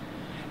west.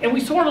 And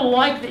we sort of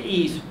like the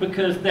east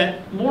because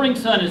that morning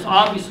sun is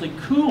obviously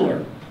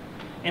cooler.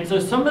 And so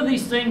some of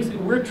these things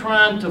that we're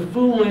trying to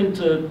fool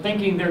into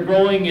thinking they're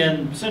growing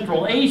in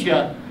Central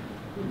Asia,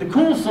 the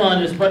cool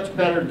sun is much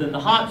better than the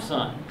hot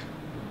sun.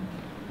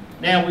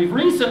 Now we've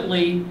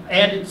recently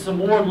added some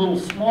more little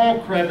small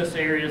crevice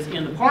areas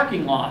in the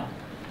parking lot.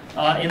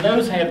 And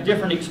those have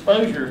different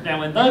exposures.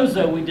 Now in those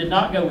though, we did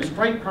not go with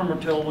straight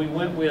permatil, we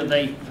went with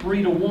a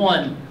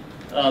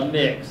 3-to-1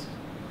 mix.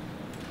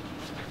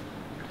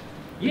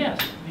 Yes?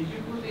 Did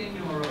you put in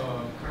your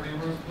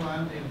carnivorous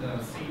plant in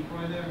the seed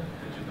right there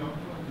that you talked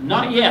about?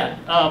 Not yet.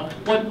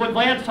 What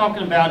Vlad's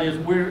talking about is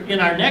in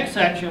our next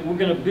section, we're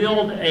going to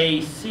build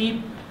a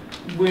seep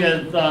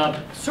with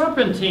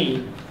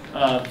serpentine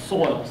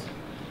soils.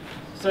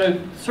 So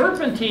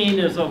serpentine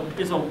is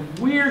a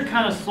weird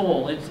kind of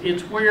soil.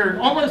 It's where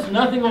almost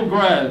nothing will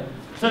grow.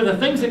 So the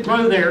things that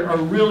grow there are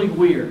really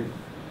weird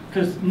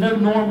because no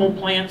normal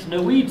plants,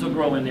 no weeds will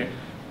grow in there.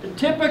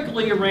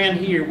 Typically around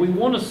here, we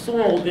want a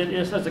soil that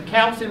has a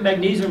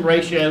calcium-magnesium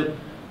ratio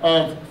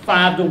of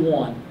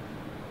 5-to-1.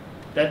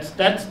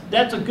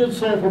 That's a good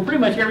soil for pretty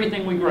much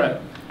everything we grow.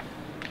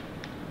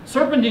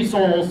 Serpentine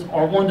soils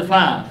are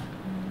 1-to-5.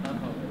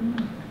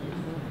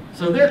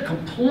 So they're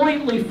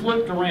completely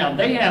flipped around.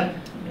 They have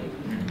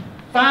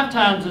 5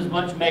 times as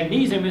much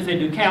magnesium as they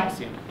do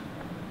calcium.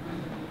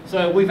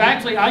 So we've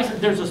actually,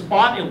 there's a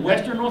spot in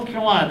western North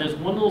Carolina, there's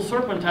one little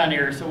serpentine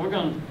area, so we're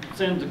going to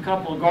send a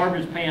couple of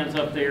garbage pans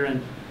up there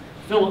and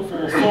fill it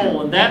full of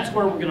soil, and that's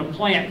where we're going to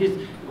plant.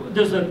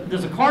 There's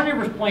a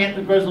carnivorous plant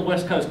that grows on the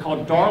west coast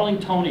called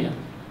Darlingtonia.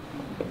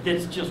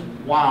 That's just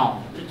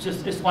wow.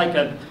 It's like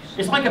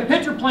a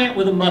pitcher plant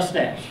with a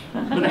mustache,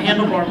 with a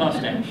handlebar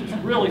mustache. It's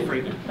really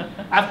freaky.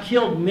 I've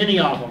killed many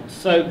of them.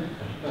 So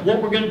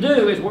what we're going to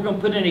do is we're going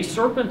to put in a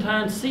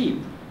serpentine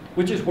seep,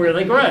 which is where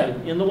they grow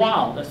in the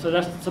wild. So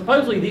that's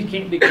supposedly these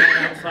can't be grown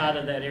outside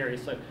of that area.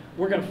 So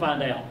we're going to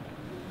find out.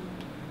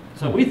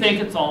 So we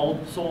think it's all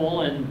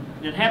soil and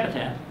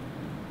habitat.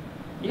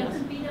 Yes.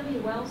 Doesn't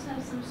B.W. Wells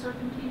have some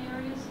serpentine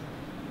areas?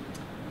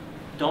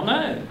 Don't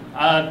know.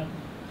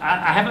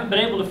 I haven't been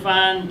able to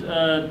find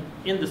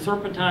in the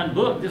serpentine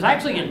book. There's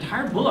actually an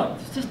entire book,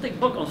 a statistic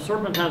book on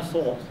serpentine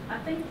soils. I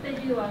think they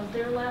do. I was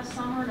there last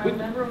summer and I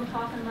remember them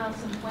talking about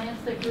some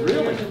plants that grew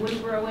Really? there that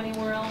wouldn't grow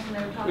anywhere else, and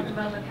they were talking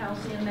about the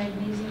calcium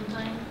magnesium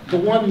thing. The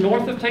one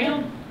north of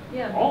town?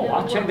 Yeah. Oh,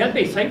 I'll check. That'd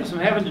be save us from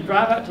having to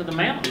drive out to the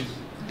mountains.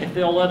 If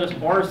they'll let us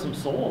borrow some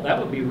soil, that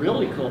would be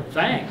really cool.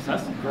 Thanks.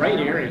 That's a great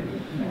area.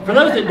 For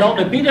those that don't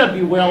know,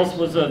 B.W. Wells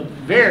was a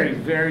very,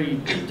 very,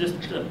 just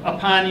a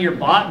pioneer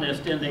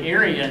botanist in the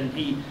area, and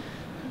he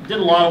did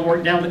a lot of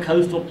work down the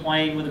coastal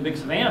plain with the big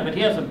savanna, but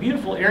he has a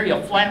beautiful area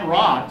of flat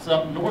rocks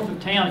up north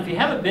of town. If you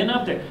haven't been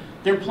up there,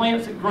 there are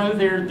plants that grow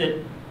there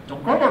that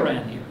don't grow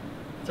around here.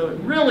 So it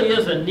really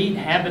is a neat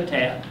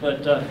habitat.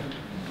 But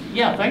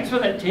yeah, thanks for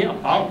that tip.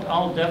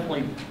 I'll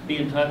definitely be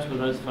in touch with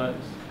those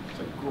folks.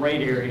 It's a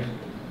great area.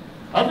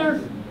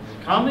 Other?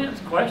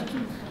 comments,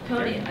 questions?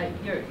 Tony,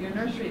 your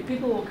nursery,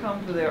 people will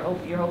come for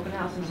your open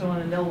house and so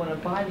on, and they'll want to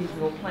buy these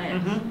little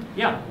plants.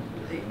 Yeah.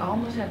 You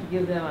almost have to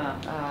give them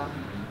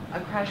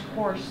a crash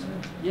course,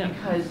 Yeah.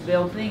 because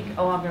they'll think,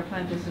 oh, I'm going to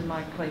plant this in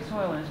my clay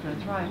soil and it's going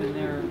to thrive, and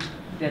they're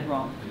dead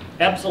wrong.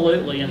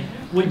 Absolutely, and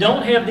we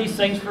don't have these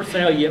things for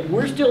sale yet.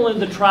 We're still in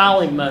the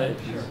trialing mode.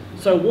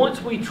 So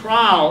once we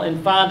trial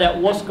and find out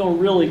what's going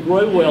to really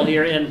grow well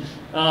here, and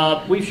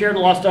we've shared a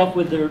lot of stuff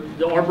with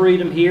the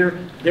Arboretum here.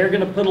 They're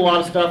going to put a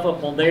lot of stuff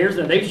up on theirs,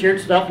 and they've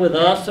shared stuff with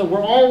us, so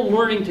we're all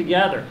learning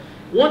together.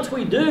 Once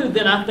we do,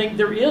 then I think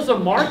there is a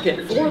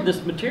market for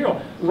this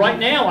material. Right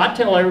now, I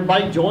tell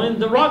everybody, join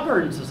the Rock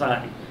Garden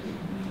Society.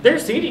 Their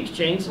seed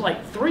exchange is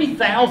like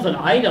 3,000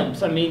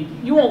 items. I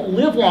mean, you won't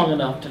live long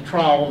enough to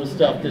try all the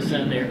stuff that's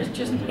in there. It's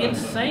just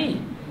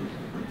insane.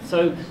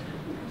 So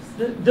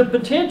the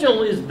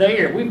potential is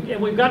there.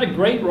 We've got a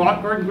great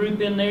rock garden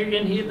group in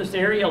here, this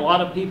area. A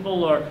lot of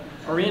people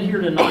are in here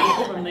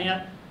tonight from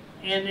that.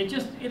 And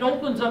it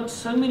opens up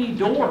so many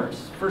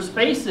doors for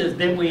spaces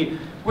that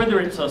whether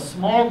it's a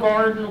small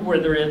garden,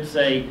 whether it's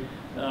a,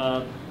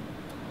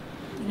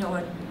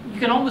 you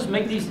can almost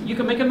make these, you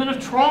can make them in a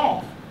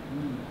trough.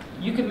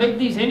 You can make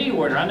these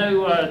anywhere. I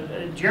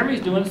know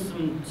Jeremy's doing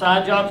some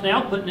side jobs now,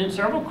 putting in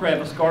several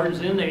crevice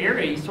gardens in the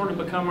area. He's sort of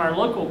become our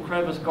local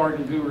crevice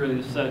garden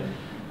guru. So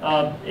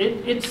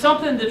it's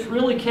something that's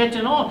really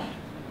catching on.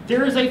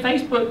 There is a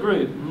Facebook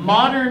group,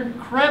 Modern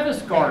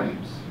Crevice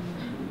Gardens.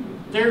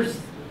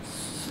 There's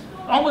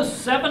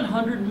almost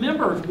 700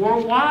 members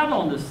worldwide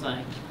on this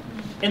thing.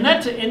 And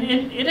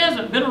it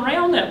hasn't been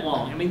around that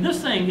long. I mean,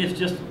 this thing is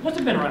just, what's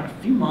it been around? A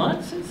few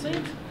months, it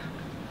seems?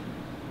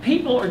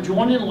 People are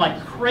joining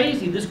like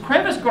crazy. This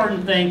crevice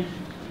garden thing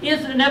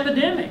is an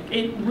epidemic.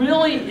 It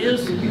really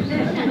is.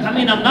 I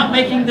mean, I'm not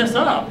making this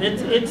up.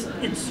 It's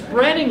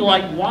spreading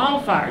like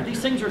wildfire.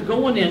 These things are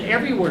going in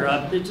everywhere.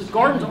 It's just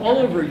gardens all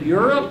over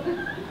Europe.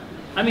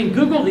 I mean,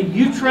 Google the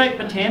Utrecht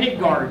Botanic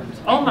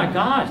Gardens. Oh my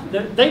gosh,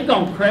 they've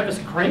gone crevice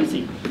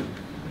crazy.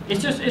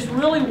 It's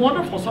really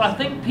wonderful. So I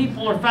think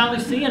people are finally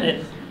seeing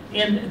it.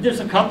 And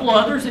there's a couple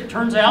others, it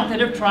turns out, that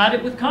have tried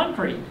it with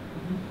concrete.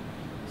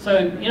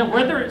 So,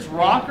 whether it's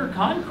rock or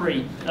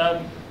concrete,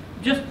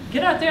 just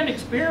get out there and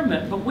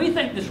experiment. But we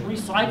think this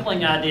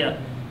recycling idea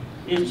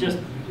is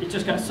it's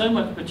just got so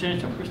much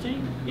potential.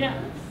 Christine? Yeah.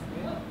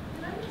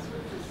 Can I ask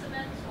what's the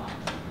cement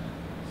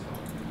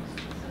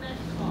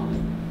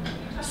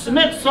saw?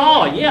 Cement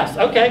saw, yes,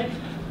 okay.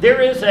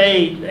 There is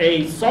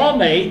a saw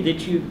made that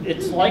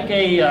it's like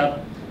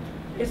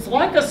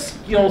a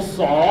skill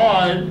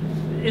saw.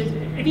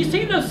 Have you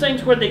seen those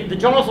things where the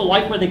jaws of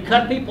life where they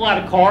cut people out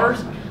of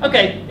cars?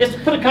 Okay, it's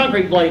put a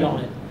concrete blade on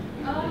it.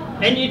 Oh.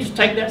 And you just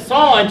take that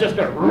saw and just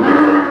go,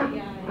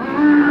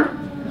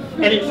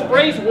 and it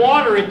sprays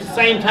water at the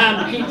same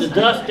time to keep the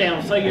dust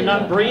down so you're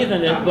not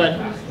breathing it, but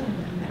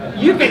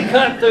you can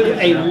cut through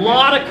a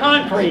lot of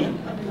concrete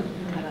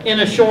in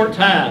a short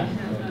time.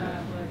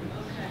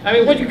 I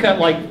mean, what'd you cut,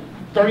 like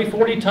 30,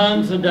 40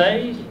 tons a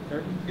day?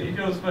 It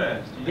goes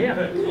fast.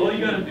 All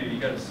you got to do, you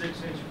got a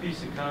 6-inch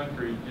piece of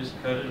concrete,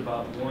 just cut it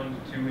about 1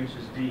 to 2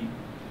 inches deep,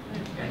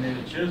 and then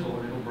a chisel,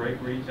 and it'll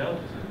break where you tell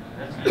it to.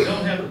 You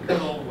don't have to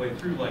cut all the way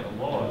through like a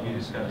log. You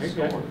just got to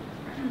store it.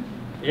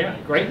 Yeah,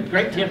 great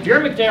tip.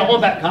 Jeremy can tell all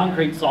about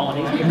concrete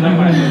sawing. He's become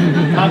a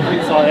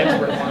concrete saw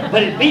expert.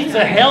 But it beats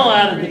the hell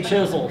out of the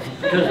chisels,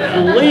 because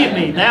believe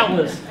me, that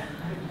was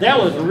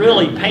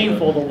really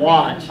painful to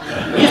watch.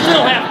 You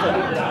still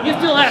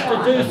have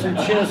to do some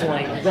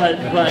chiseling, but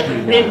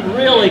it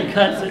really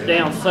cuts it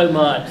down so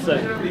much. So.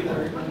 With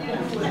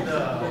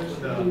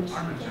the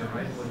armature,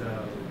 right? With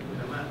the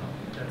metal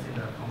that's in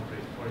the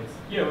concrete.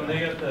 Yeah, when they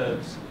got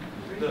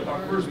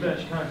our first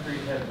batch concrete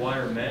had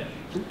wire mesh.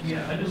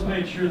 Yeah. I just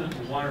made sure that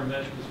the wire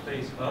mesh was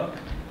face up,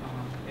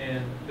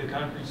 and the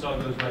concrete saw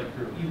goes right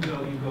through. You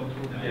go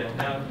through that. Yeah.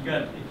 Now, if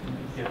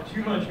you have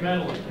too much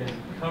metal, it can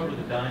cover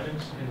the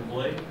diamonds in the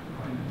blade.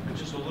 But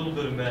just a little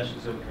bit of mesh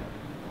is okay.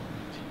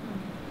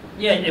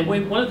 Yeah, and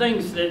one of the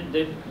things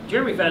that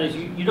Jeremy found is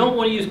you don't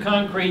want to use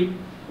concrete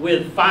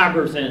with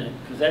fibers in it,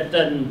 because that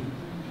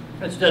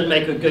doesn't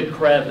make a good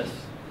crevice.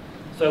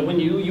 So when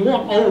you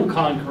want old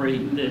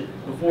concrete that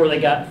before they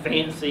got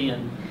fancy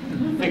and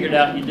figured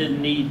out you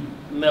didn't need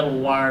metal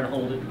wire to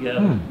hold it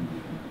together.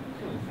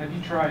 Have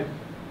you tried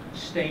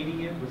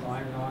staining it with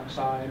iron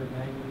oxide or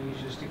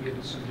manganese just to give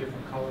it some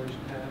different colors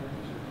and patterns?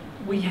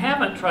 We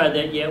haven't tried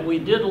that yet. We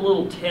did a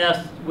little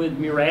test with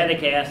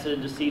muriatic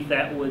acid to see if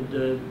that would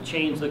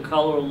change the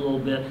color a little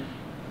bit.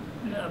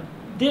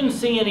 Didn't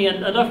see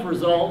enough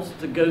results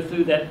to go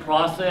through that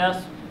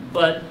process,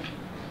 but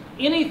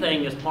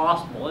anything is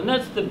possible. And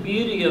that's the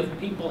beauty of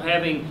people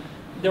having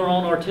their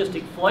own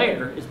artistic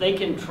flair, is they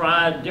can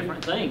try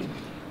different things.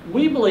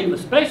 We believe,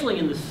 especially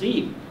in the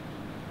seed,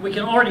 we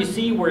can already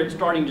see where it's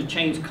starting to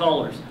change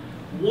colors.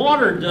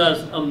 Water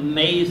does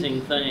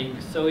amazing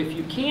things. So if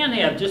you can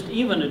have just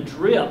even a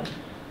drip,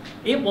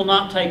 it will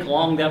not take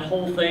long. That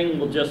whole thing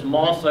will just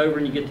moss over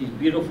and you get these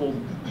beautiful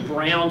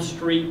brown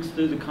streaks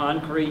through the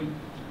concrete.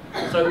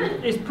 So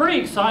it's pretty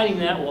exciting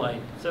that way.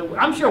 So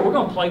I'm sure we're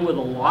going to play with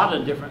a lot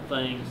of different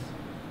things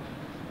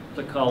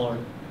to color.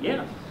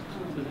 Yeah.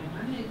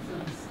 I made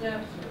some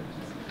steps with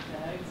just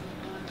bags of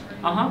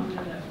concrete. Uh-huh.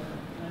 That were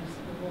nice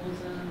with holes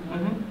in them,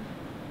 Mhm.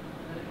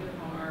 let it get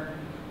hard,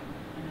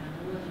 and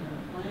there wasn't a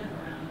plant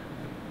around it.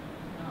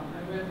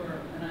 I read where,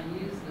 and I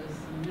used this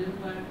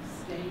Midwest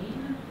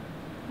stain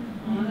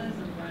on it,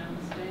 some brown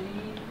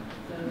stain,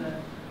 so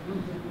that it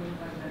didn't look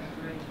like that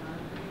gray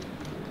concrete.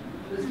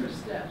 It was for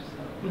steps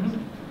though. It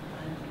wasn't for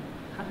planting.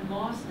 And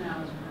moss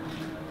now is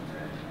growing over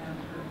it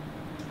after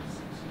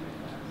 6 years,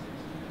 5,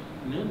 6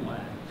 years.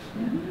 Midway.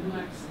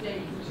 Midwest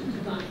stain, which is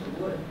designed for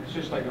wood. It's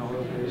just like an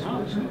oil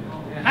baseball.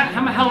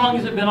 How long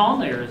has it been on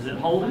there? Is it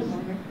holding?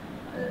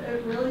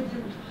 It really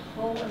didn't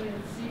hold, I mean,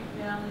 it seeped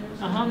down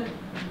into Uh-huh. it,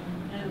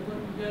 and it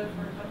wouldn't go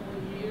for a couple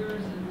of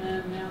years, and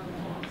then now the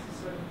moss is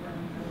sort of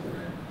growing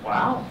over it.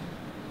 Wow.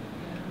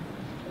 Yeah.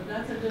 But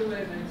that's a good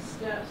way to make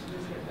steps, you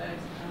just get bags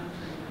of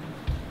concrete and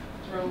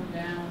throw them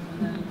down, and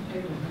then the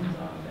paper comes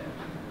off after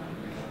the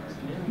concrete starts.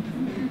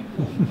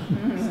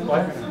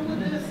 So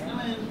with this,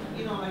 I mean,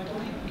 you know, like,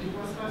 it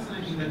was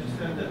fascinating that you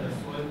said that the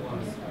soil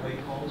was way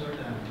colder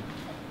than,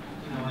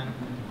 you know, and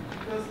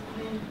because,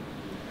 I mean,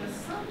 the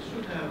sun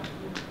should have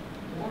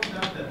warmed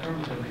up the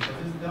thermometer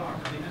because it's dark.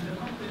 I mean, and the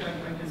concrete, I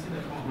can see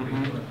the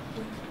concrete, but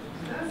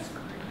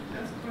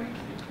that's crazy.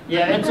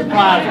 Yeah, it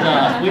surprised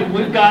us.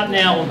 We've got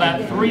now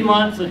about 3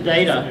 months of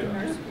data.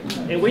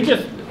 And we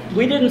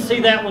didn't see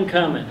that one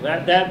coming.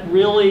 That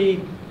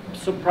really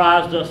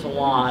surprised us a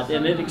lot.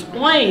 And it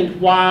explained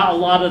why a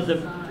lot of the...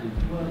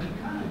 Well, it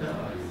kind of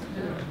does.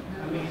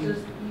 I mean,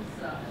 Just the east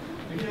side.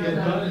 If you had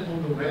done it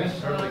on the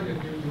west side, you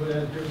would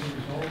have different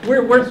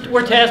results.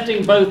 We're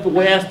testing both the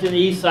west and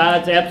east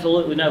sides.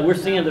 Absolutely no. We're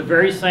seeing the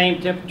very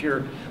same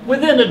temperature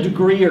within a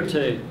degree or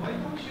two. why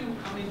don't you,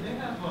 I mean, they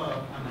have,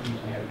 I'm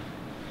here,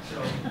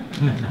 so,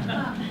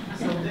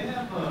 so they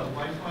have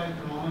Wi-Fi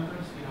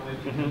thermometers, you know,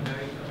 if you can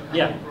carry a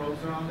Yeah. couple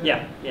probes around there.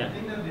 Yeah, yeah. I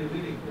think that'd be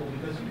really cool,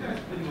 because you guys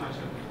pretty much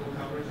have full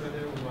coverage right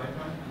there with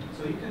Wi-Fi,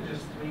 so you can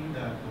just stream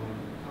that on.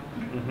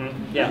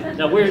 Yeah,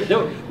 no,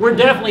 we're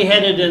definitely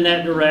headed in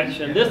that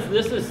direction.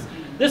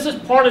 This is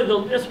part of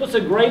the, that's what's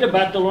so great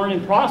about the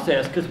learning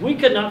process, because we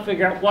could not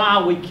figure out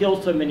why we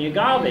kill so many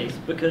agaves,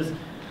 because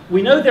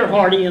we know they're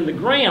hardy in the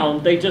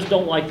ground, they just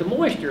don't like the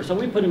moisture. So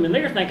we put them in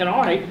there thinking,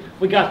 all right,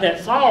 we got that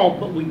solved,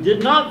 but we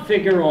did not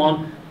figure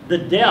on the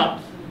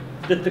depth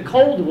that the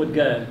cold would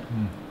go.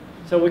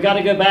 So we got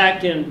to go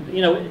back and,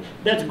 you know,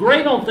 that's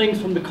great on things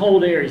from the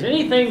cold areas.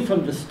 Anything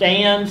from the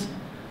stands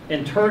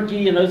and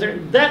Turkey and those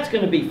areas, that's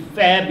going to be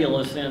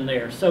fabulous in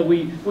there. So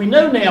we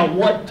know now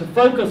what to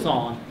focus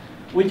on.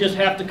 We just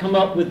have to come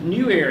up with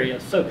new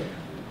areas. So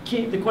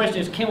the question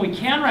is, can we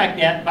counteract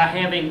that by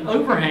having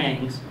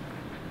overhangs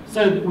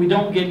so that we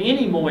don't get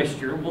any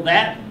moisture? Will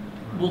that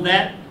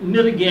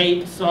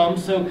mitigate some?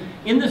 So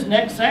in this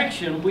next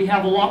section, we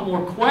have a lot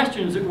more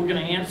questions that we're going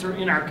to answer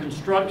in our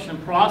construction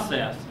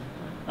process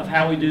of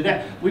how we do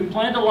that. We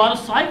planted a lot of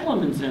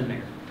cyclamens in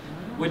there,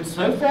 which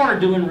so far are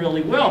doing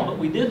really well, but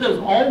we did those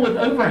all with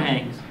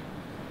overhangs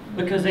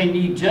because they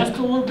need just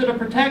a little bit of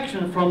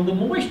protection from the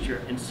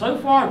moisture. And so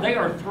far they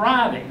are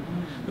thriving,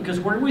 because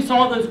where we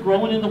saw those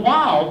growing in the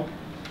wild,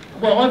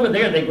 well, over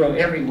there they grow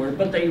everywhere,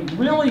 but they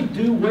really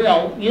do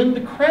well in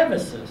the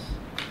crevices.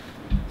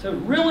 So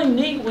really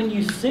neat when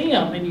you see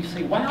them and you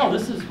say, wow,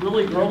 this is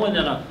really growing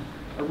in a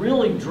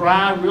really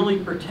dry, really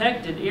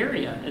protected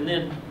area. And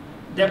then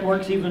that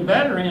works even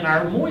better in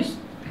our moist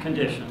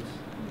conditions.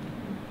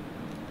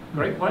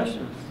 Great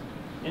questions.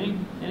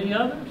 Any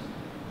others?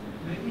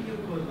 Maybe you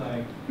could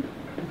like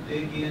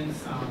dig in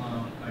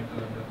some like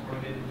the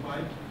corrugated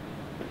pipe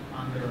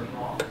under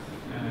rocks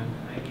and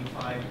maybe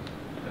pipe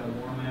the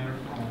warm air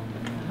from,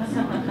 you know,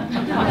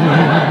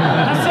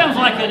 That sounds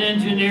like an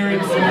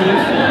engineering solution.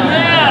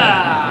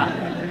 Yeah.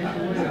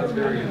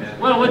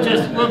 Well, we'll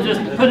just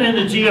put in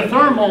the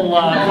geothermal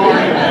part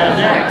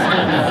next.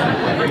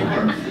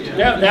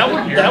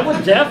 That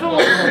would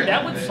definitely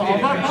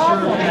solve our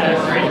problem.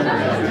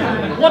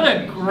 What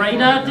a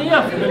great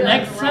idea for the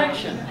next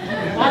section.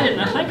 Why didn't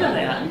I think of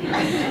that?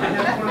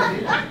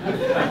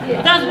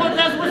 That's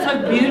what's so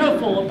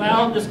beautiful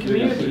about this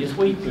community is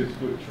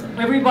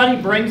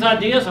everybody brings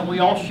ideas and we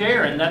all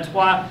share, and that's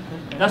why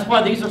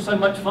these are so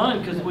much fun,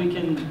 because we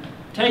can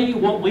tell you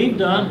what we've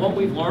done, what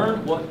we've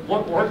learned,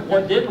 what worked,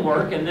 what didn't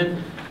work, and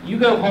then you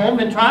go home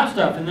and try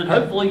stuff, and then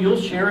hopefully you'll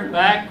share it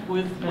back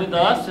with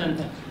us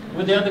and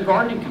with the other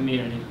gardening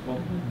community.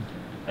 Well,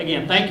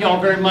 again, thank you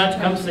all very much.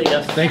 Come see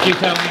us. Thank you,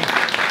 Tony.